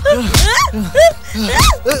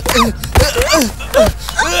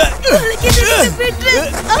 நாளைக்கு என்னை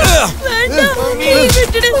விட்டுடு. வேண்டாம். என்னை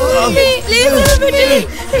விட்டுடு. Please, என்னை விட்டுடு.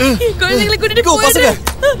 என் குழந்தைகளை கூட்டிட்டு இங்க பசங்க.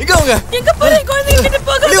 போயிடுறேன். இங்க வாங்க. எங்க போற? என் குழந்தைங்க கிட்ட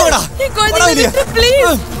போக. வெளிய வாடா. என் குழந்தைகளை வெளிய. விட்டுடு,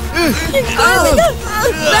 please. என் குழந்தைங்க.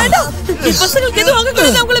 வேண்டாம். என் பசங்களுக்கு எதுவும்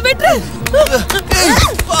ஆகக்கூடாது. அவங்கள விட்டுரு.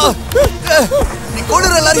 நீ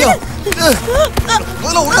கொன்னுற எல்லாரையும்.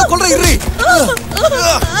 முதல்ல உன்னை கொல்ற இரு.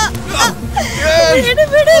 என்னை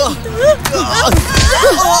விடு.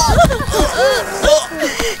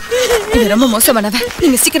 இது ரொம்ப மோசமானவ.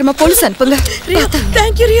 நீங்க சீக்கிரமா போலீஸ் அனுப்புங்க. Riya,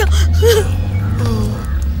 thank you, Riya.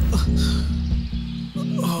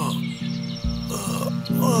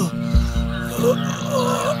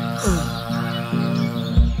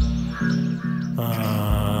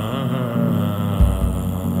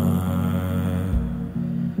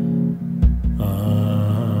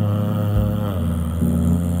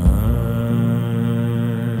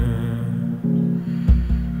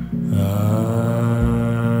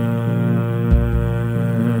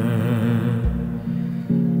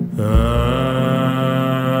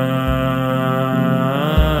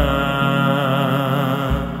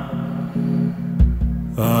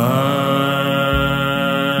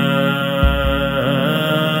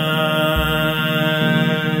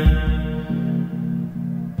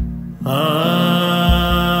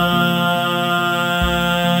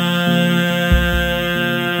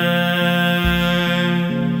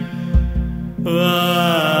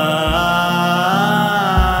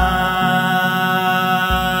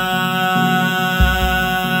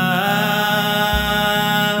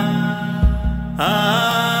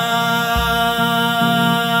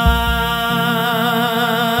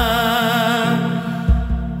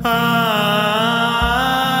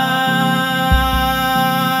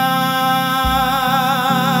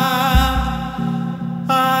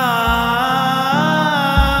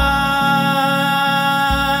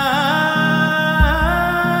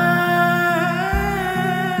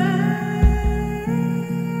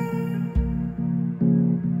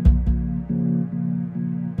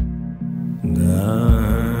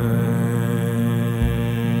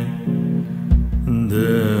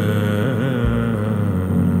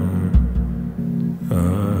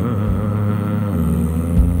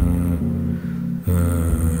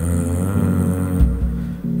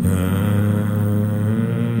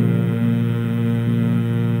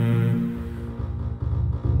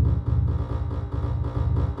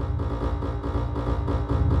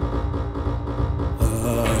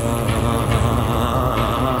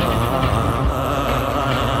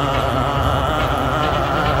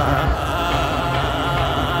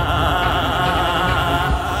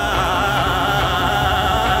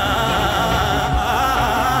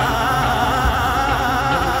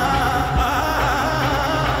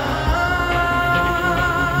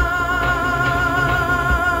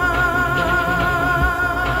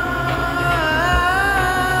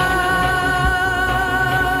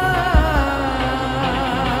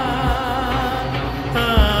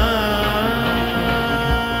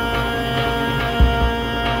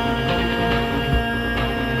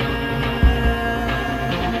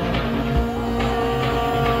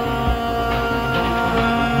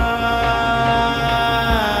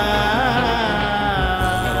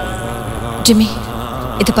 Jimmy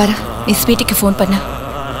இது பாரு, நீ ஸ்வீட்டிக்கு ஃபோன் பண்ண.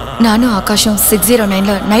 நானும் ஆகாஷும்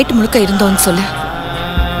 609ல நைட் முழுக்க இருந்தோன்னு சொல்லு.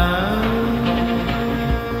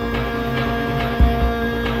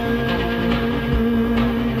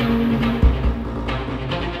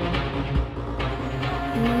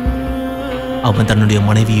 அவன் தன்னுடைய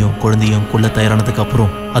மனைவியும் குழந்தையும் கொல்ல தயாரானதுக்கு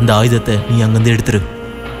அப்புறம் அந்த ஆயுதத்தை நீ அங்கிருந்து எடுத்துரு.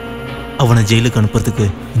 அவனை ஜெயிலுக்கு அனுப்புறதுக்கு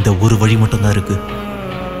இந்த ஒரு வழி மட்டும்தான் இருக்கு.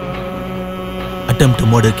 அட்டெம்ப்ட்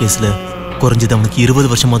மர்டர் கேஸ்ல குறைஞ்சது அவனுக்கு 20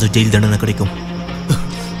 வருஷமாவது ஜெயில் தண்டனை கிடைக்கும்.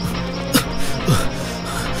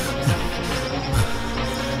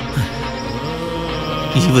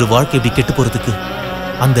 இவர் வாழ்க்கை இப்படி கெட்டு போறதுக்கு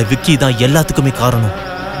அந்த விக்கி தான் எல்லாத்துக்குமே காரணம்.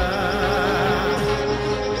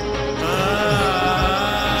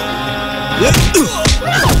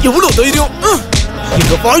 எவ்வளவு தைரியம்!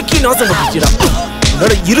 எங்க வாழ்க்கையை நாசம் பண்ணிச்சுடா.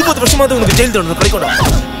 உன்னோட 20 வருஷமாவது உனக்கு ஜெயில் தண்டனை கிடைக்கும்டா.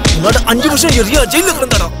 உன்னோட 5 வருஷம் எரியா ஜெயில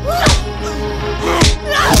கிடந்தாடா.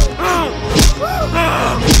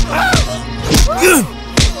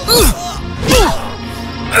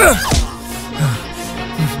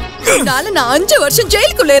 நான் 5 வருஷம்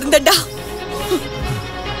ஜெயிலுக்குள்ள இருந்தேன்டா.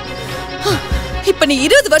 இப்ப நீ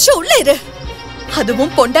 20 வருஷம் உள்ள இரு.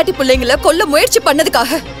 அதுவும் பொண்டாட்டி பிள்ளைங்களை கொல்ல முயற்சி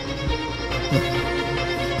பண்ணதுக்காக.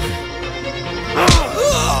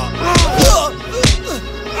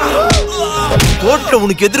 கோர்ட்ல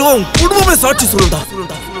உனக்கு எதிராக உன் குடும்பமே சாட்சி சொல்லுடா.